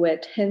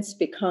silhouette hence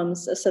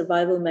becomes a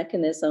survival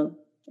mechanism,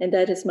 and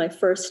that is my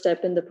first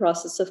step in the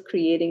process of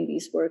creating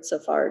these works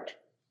of art.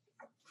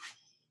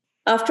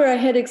 After I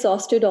had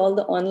exhausted all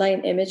the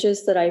online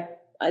images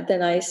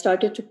then I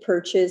started to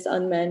purchase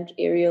unmanned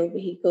aerial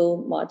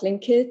vehicle modeling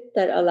kit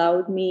that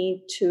allowed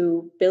me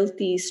to build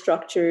these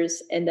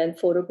structures and then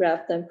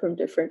photograph them from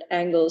different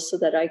angles so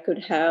that I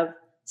could have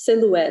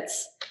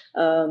silhouettes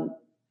from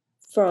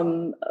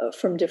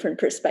different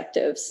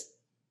perspectives.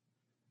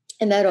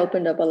 And that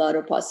opened up a lot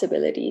of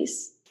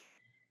possibilities.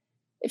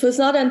 It was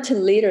not until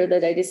later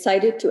that I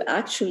decided to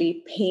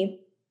actually paint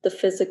the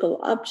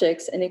physical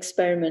objects and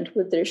experiment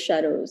with their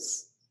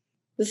shadows.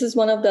 This is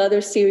one of the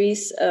other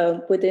series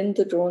within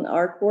the drone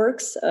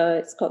artworks.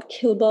 It's called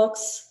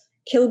Killbox.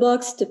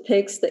 Killbox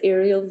depicts the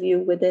aerial view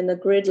within a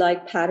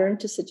grid-like pattern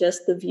to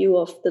suggest the view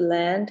of the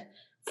land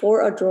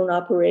for a drone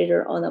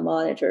operator on a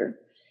monitor.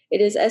 It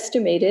is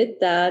estimated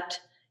that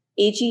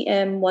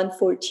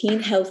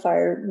AGM-114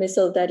 Hellfire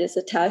missile that is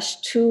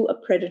attached to a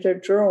Predator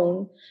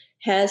drone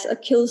has a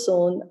kill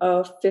zone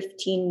of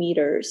 15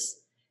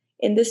 meters.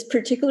 In this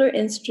particular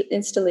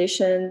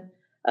installation,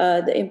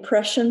 the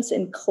impressions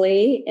in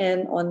clay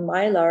and on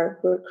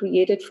mylar were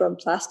created from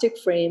plastic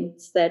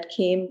frames that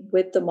came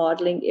with the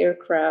modeling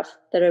aircraft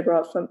that I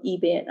brought from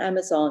eBay and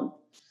Amazon.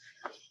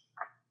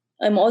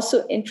 I'm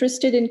also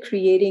interested in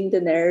creating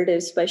the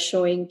narratives by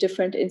showing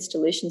different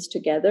installations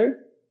together.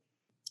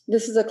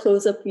 This is a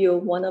close-up view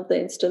of one of the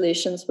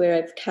installations where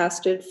I've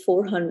casted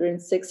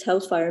 406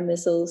 Hellfire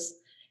missiles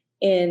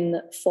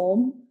in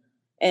foam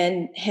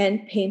and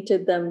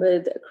hand-painted them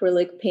with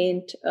acrylic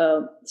paint.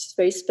 It's a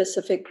very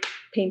specific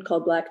paint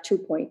called Black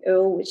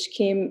 2.0, which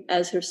came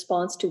as a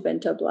response to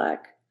Venta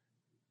Black.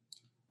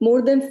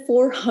 More than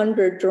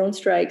 400 drone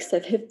strikes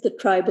have hit the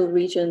tribal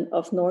region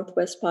of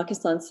northwest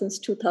Pakistan since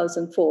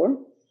 2004.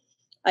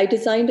 I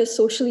designed a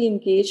socially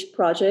engaged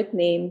project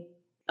named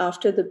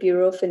after the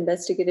Bureau of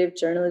Investigative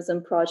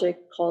Journalism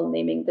project called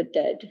Naming the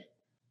Dead.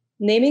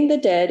 Naming the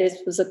Dead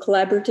was a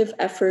collaborative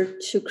effort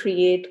to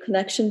create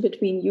connection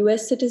between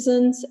US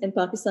citizens and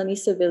Pakistani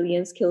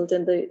civilians killed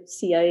in the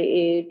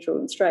CIA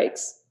drone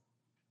strikes.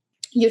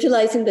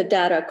 Utilizing the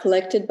data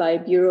collected by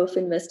Bureau of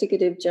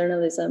Investigative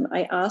Journalism,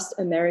 I asked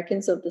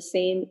Americans of the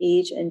same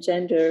age and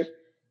gender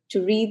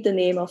to read the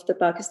name of the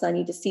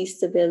Pakistani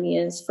deceased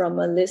civilians from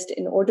a list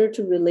in order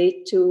to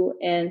relate to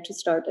and to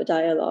start a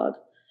dialogue.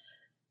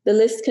 The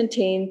list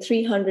contained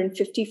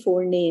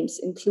 354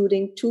 names,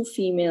 including 2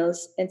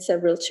 females and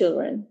several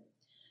children.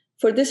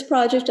 For this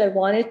project, I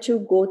wanted to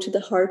go to the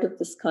heart of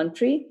this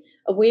country,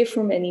 away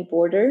from any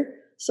border.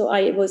 So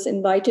I was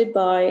invited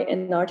by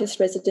an artist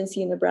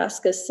residency in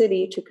Nebraska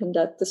City to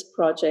conduct this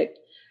project.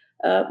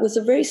 It was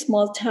a very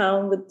small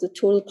town with the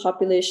total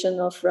population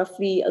of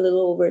roughly a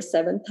little over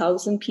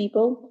 7,000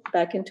 people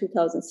back in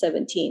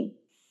 2017.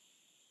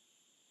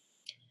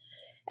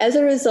 As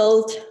a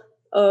result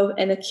of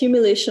an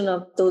accumulation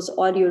of those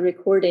audio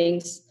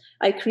recordings,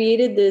 I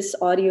created this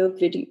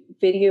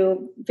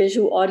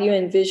visual audio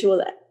and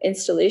visual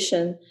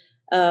installation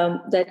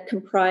that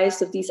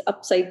comprised of these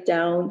upside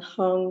down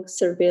hung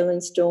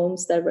surveillance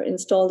domes that were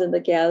installed in the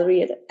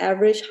gallery at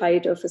average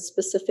height of a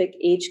specific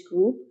age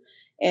group.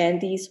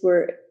 And these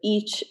were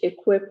each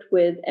equipped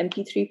with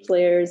MP3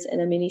 players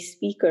and a mini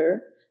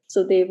speaker.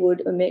 So they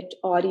would emit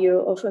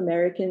audio of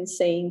Americans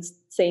saying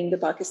the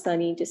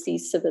Pakistani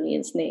deceased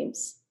civilians'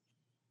 names.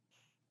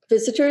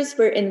 Visitors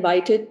were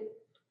invited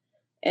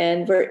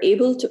and were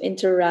able to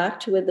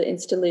interact with the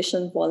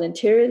installation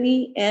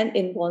voluntarily and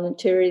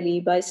involuntarily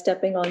by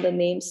stepping on the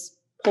names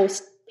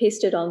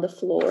pasted on the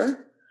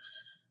floor.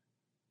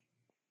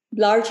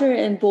 Larger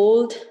and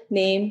bold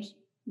names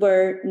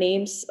were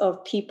names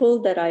of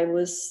people that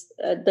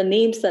the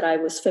names that I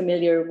was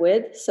familiar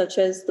with, such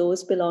as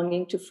those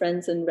belonging to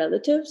friends and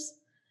relatives.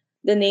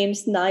 The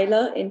names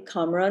Naila and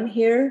Kamran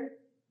here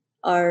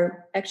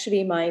are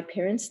actually my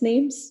parents'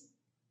 names.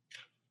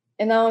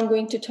 And now I'm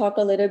going to talk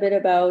a little bit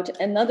about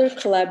another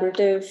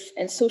collaborative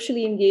and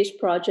socially engaged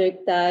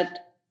project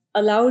that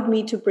allowed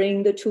me to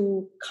bring the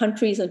two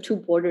countries and two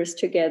borders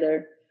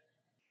together.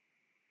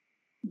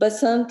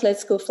 Basant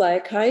Let's Go Fly a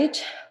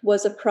Kite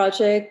was a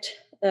project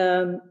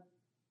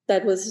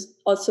that was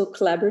also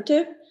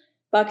collaborative.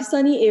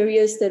 Pakistani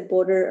areas that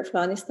border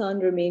Afghanistan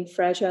remain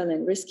fragile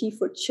and risky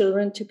for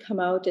children to come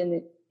out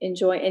and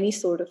enjoy any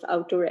sort of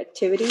outdoor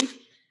activity.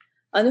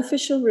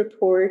 Unofficial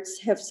reports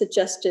have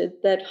suggested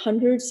that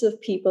hundreds of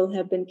people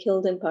have been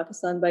killed in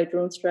Pakistan by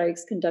drone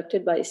strikes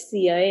conducted by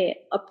CIA.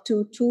 Up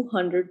to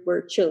 200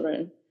 were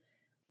children.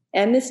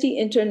 Amnesty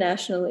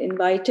International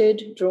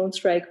invited drone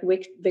strike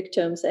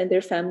victims and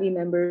their family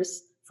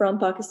members from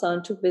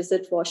Pakistan to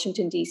visit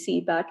Washington,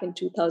 D.C. back in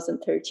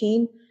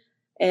 2013,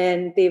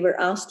 and they were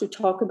asked to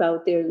talk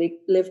about their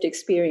lived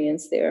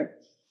experience there.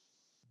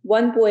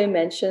 One boy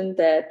mentioned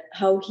that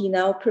how he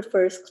now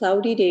prefers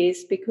cloudy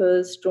days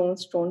because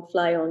drones don't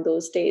fly on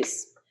those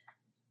days.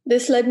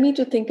 This led me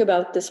to think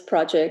about this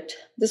project.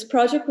 This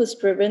project was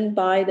driven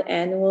by the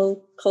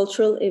annual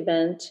cultural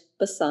event,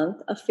 Basant,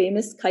 a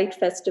famous kite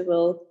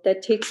festival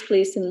that takes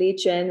place in late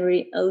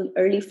January,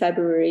 early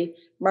February,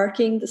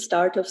 marking the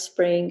start of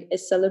spring,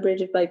 is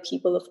celebrated by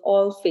people of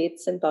all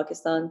faiths in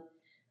Pakistan.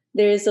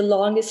 There is a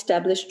long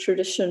established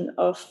tradition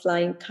of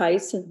flying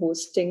kites and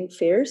hosting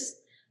fairs.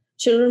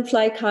 Children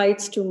fly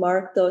kites to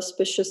mark the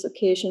auspicious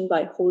occasion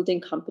by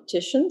holding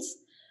competitions.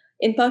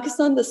 In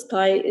Pakistan, the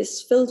sky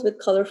is filled with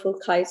colorful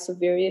kites of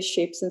various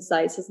shapes and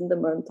sizes in the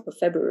month of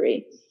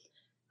February.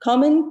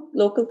 Common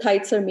local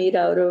kites are made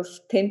out of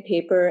thin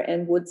paper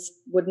and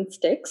wooden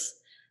sticks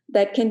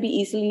that can be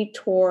easily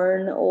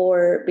torn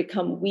or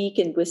become weak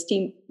in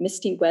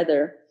misty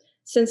weather,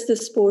 since the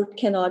sport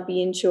cannot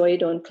be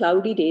enjoyed on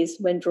cloudy days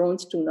when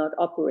drones do not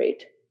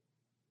operate.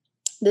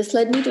 This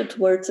led me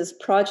towards this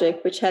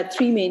project, which had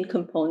three main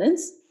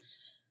components.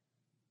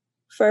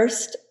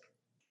 First,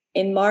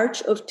 in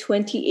March of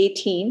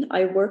 2018,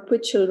 I worked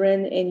with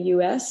children in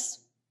US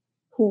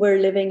who were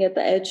living at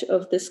the edge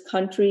of this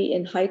country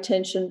in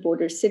high-tension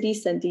border city,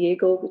 San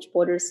Diego, which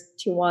borders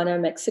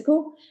Tijuana,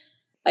 Mexico.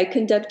 I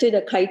conducted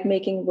a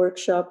kite-making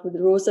workshop with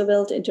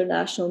Roosevelt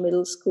International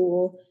Middle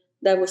School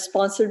that was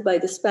sponsored by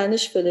the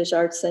Spanish Village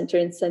Arts Center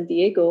in San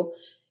Diego,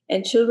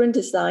 and children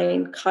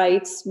designed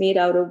kites made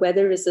out of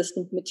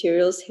weather-resistant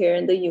materials here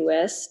in the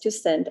US to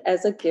send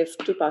as a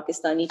gift to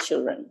Pakistani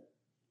children.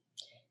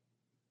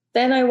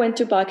 Then I went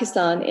to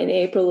Pakistan in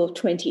April of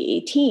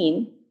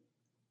 2018,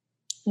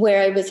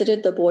 where I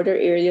visited the border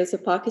areas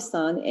of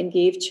Pakistan and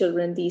gave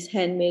children these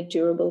handmade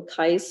durable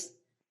kites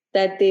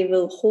that they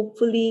will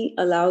hopefully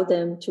allow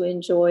them to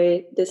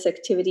enjoy this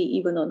activity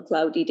even on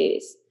cloudy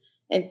days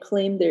and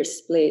claim their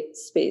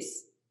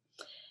space.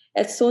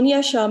 At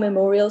Sonia Shah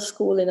Memorial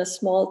School in a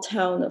small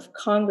town of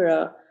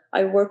Kangra,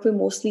 I work with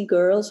mostly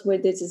girls where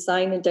they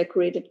design and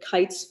decorated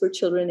kites for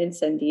children in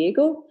San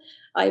Diego.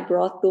 I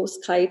brought those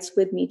kites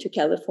with me to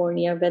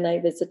California when I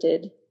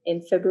visited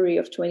in February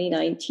of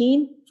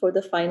 2019 for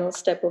the final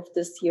step of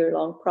this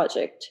year-long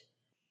project.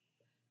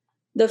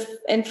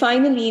 And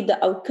finally,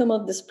 the outcome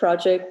of this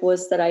project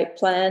was that I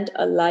planned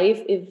a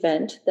live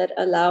event that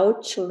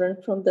allowed children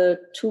from the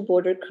two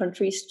border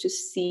countries to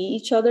see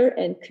each other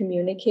and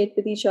communicate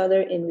with each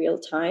other in real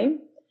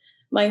time.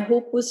 My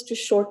hope was to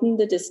shorten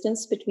the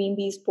distance between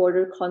these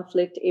border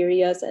conflict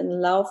areas and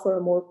allow for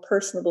a more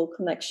personable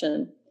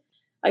connection.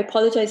 I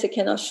apologize, I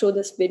cannot show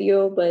this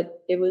video,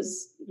 but it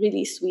was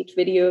really sweet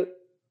video.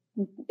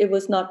 It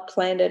was not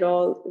planned at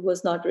all. It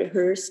was not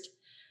rehearsed.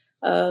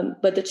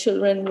 But the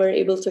children were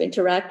able to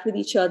interact with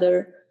each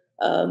other,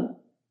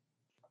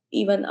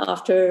 even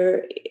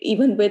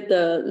with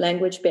the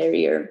language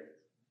barrier.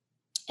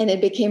 And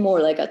it became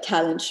more like a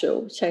talent show,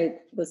 which I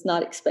was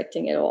not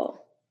expecting at all.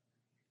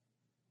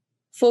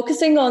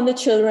 Focusing on the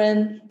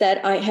children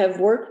that I have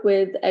worked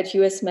with at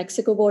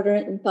US-Mexico border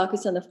and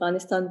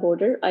Pakistan-Afghanistan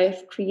border, I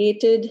have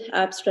created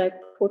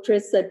abstract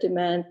portraits that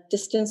demand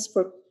distance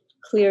for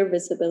clear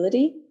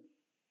visibility.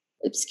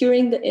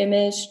 obscuring the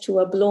image to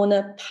a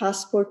blown-up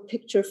passport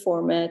picture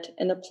format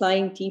and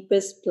applying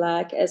deepest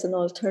black as an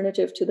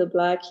alternative to the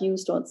black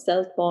used on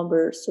stealth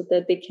bombers so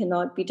that they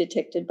cannot be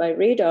detected by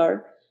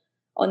radar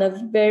on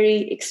a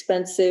very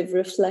expensive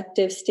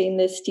reflective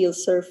stainless steel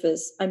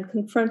surface, I'm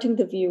confronting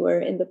the viewer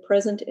in the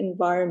present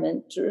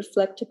environment to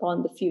reflect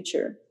upon the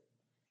future.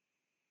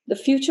 The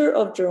future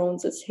of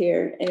drones is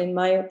here, and in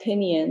my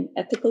opinion,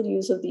 ethical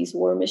use of these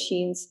war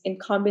machines in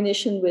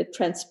combination with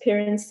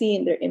transparency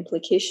in their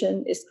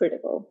implication is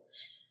critical.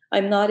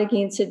 I'm not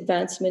against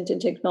advancement in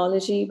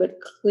technology, but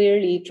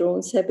clearly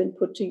drones have been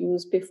put to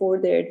use before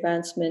their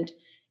advancement,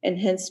 and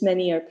hence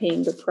many are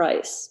paying the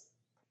price.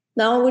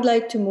 Now I would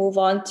like to move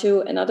on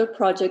to another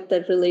project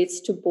that relates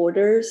to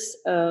borders,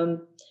 and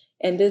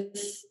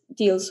this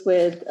deals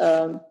with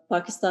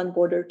Pakistan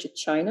border to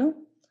China.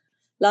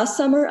 Last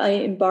summer, I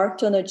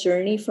embarked on a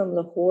journey from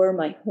Lahore,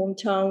 my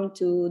hometown,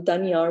 to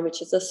Danyar,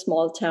 which is a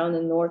small town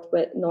in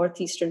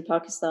northeastern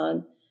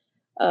Pakistan,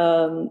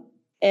 and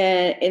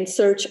in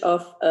search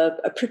of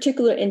a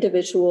particular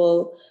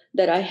individual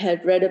that I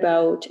had read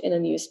about in a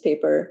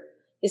newspaper.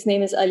 His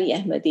name is Ali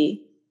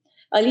Ahmadi.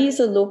 Ali is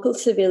a local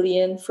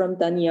civilian from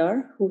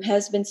Danyar who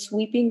has been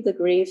sweeping the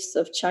graves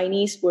of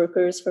Chinese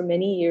workers for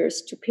many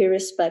years to pay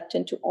respect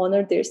and to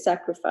honor their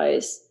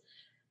sacrifice.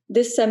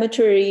 This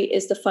cemetery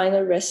is the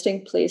final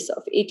resting place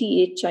of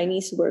 88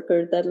 Chinese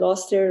workers that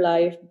lost their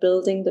life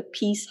building the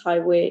Peace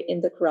Highway in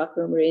the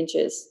Karakoram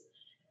Ranges.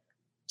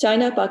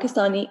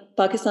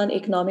 China-Pakistan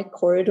Economic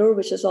Corridor,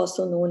 which is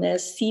also known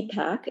as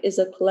CPAC, is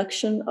a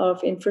collection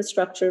of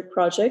infrastructure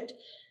project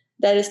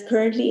that is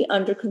currently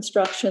under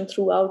construction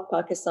throughout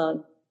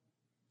Pakistan.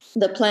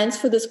 The plans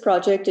for this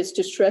project is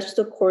to stretch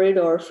the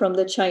corridor from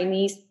the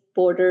Chinese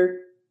border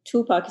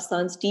to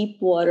Pakistan's deep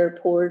water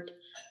port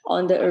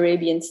on the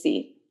Arabian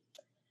Sea.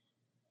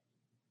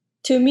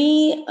 To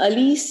me,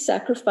 Ali's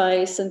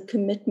sacrifice and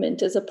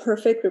commitment is a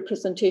perfect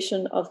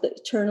representation of the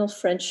eternal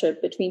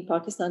friendship between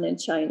Pakistan and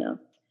China.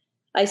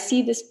 I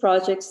see this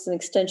project as an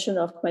extension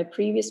of my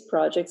previous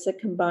projects that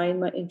combine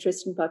my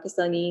interest in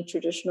Pakistani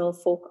traditional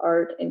folk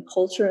art and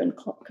culture and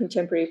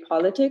contemporary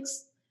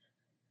politics.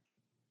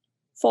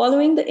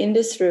 Following the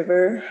Indus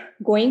River,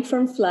 going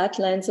from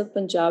flatlands of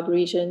Punjab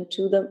region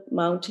to the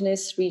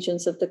mountainous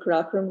regions of the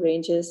Karakoram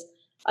Ranges,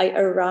 I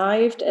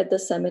arrived at the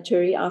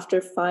cemetery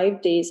after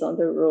 5 days on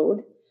the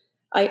road.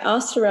 I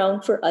asked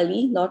around for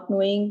Ali, not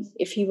knowing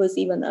if he was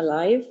even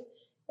alive,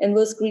 and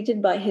was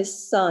greeted by his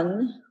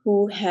son,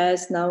 who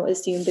has now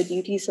assumed the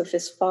duties of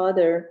his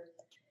father,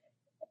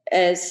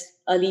 as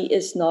Ali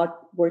is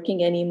not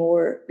working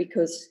anymore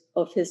because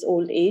of his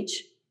old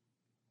age.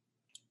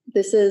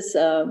 This is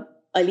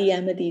Ali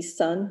Ahmadi's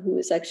son, who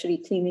is actually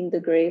cleaning the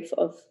grave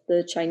of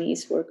the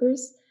Chinese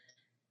workers.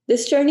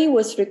 This journey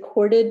was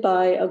recorded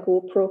by a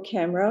GoPro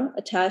camera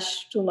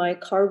attached to my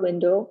car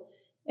window,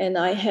 and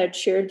I had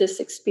shared this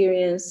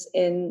experience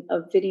in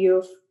a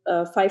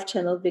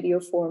 5-channel video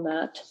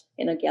format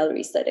in a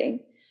gallery setting.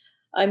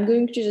 I'm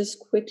going to just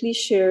quickly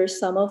share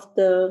some of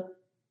the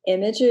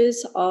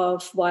images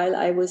of while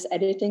I was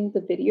editing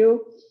the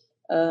video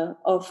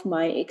of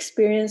my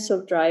experience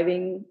of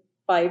driving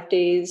 5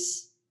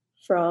 days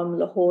from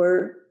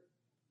Lahore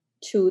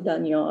to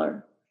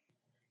Danyar,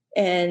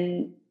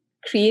 and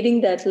creating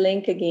that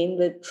link again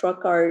with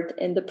truck art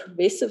and the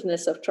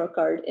pervasiveness of truck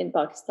art in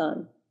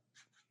Pakistan.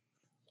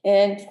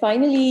 And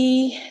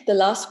finally, the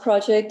last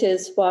project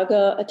is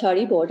Wagah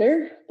Atari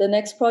border. The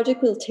next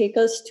project will take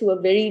us to a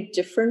very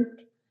different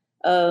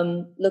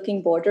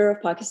looking border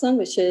of Pakistan,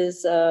 which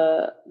is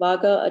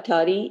Wagah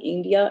Atari,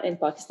 India and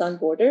Pakistan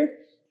border,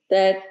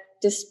 that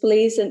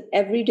displays an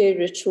everyday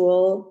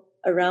ritual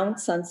around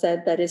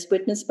sunset that is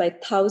witnessed by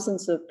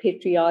thousands of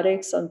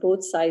patriotics on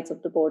both sides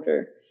of the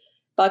border.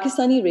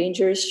 Pakistani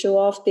Rangers show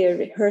off their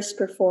rehearsed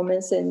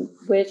performance in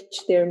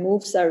which their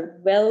moves are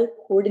well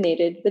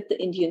coordinated with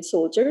the Indian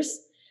soldiers.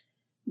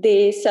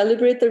 They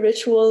celebrate the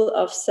ritual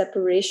of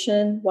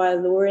separation while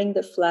lowering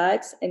the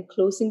flags and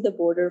closing the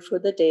border for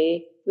the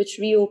day, which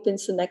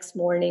reopens the next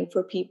morning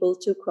for people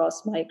to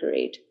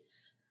cross-migrate.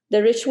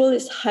 The ritual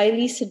is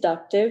highly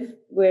seductive,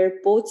 where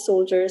both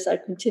soldiers are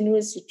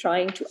continuously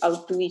trying to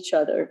outdo each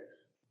other,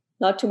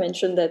 not to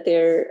mention that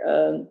their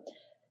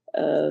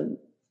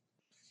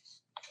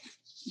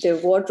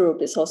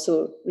wardrobe is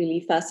also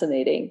really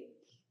fascinating.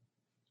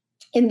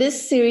 In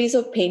this series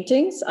of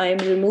paintings, I am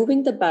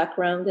removing the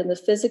background and the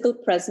physical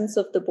presence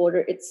of the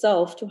border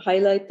itself to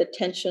highlight the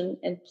tension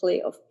and play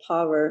of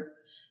power.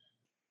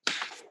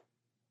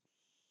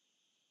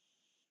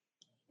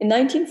 In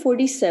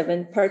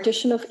 1947,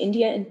 partition of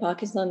India and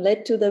Pakistan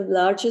led to the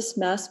largest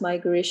mass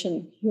migration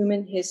in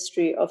human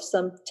history of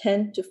some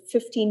 10 to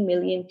 15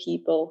 million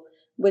people,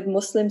 with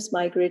Muslims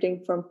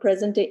migrating from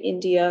present-day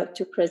India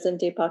to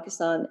present-day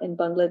Pakistan and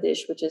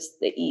Bangladesh, which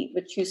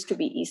used to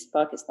be East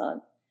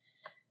Pakistan.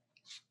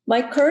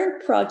 My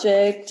current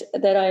project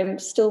that I'm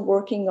still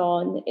working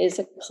on is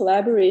a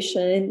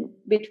collaboration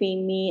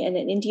between me and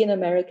an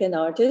Indian-American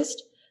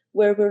artist,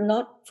 where we're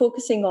not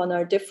focusing on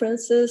our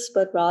differences,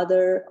 but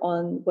rather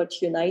on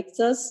what unites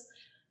us.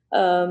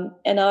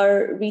 And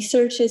our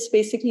research is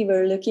basically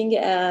we're looking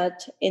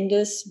at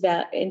Indus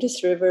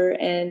River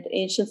and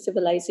ancient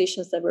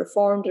civilizations that were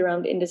formed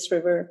around Indus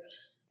River,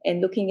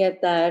 and looking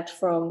at that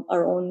from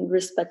our own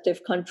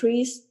respective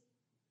countries.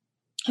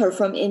 Her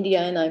from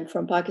India and I'm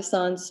from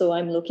Pakistan, so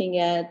I'm looking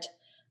at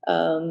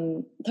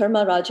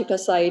Dharma Rajika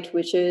site,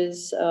 which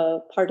is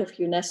part of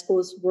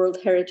UNESCO's World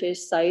Heritage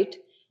Site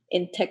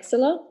in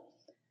Taxila.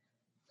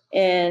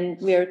 And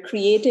we are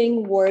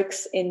creating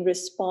works in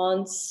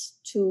response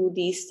to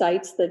these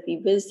sites that we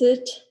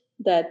visit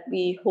that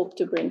we hope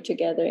to bring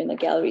together in a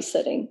gallery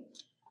setting.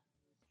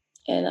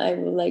 And I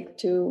would like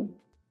to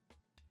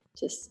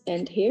just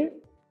end here.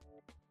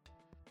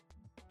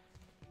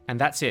 And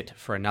that's it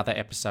for another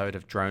episode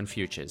of Drone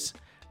Futures,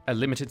 a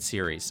limited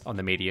series on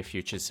the Media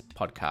Futures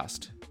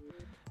podcast.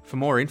 For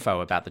more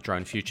info about the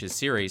Drone Futures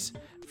series,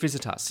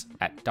 visit us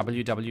at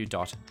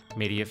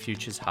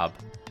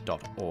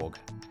www.mediafutureshub.org.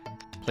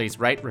 Please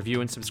rate,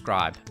 review and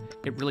subscribe.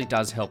 It really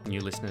does help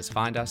new listeners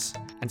find us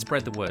and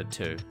spread the word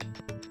too.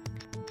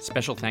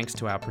 Special thanks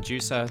to our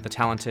producer, the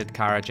talented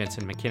Cara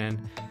Jensen-McKinnon,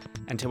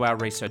 and to our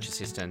research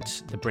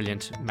assistant, the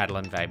brilliant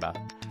Madeline Weber.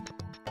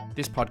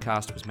 This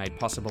podcast was made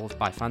possible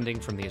by funding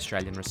from the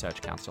Australian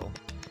Research Council.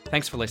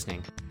 Thanks for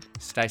listening.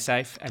 Stay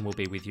safe and we'll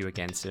be with you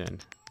again soon.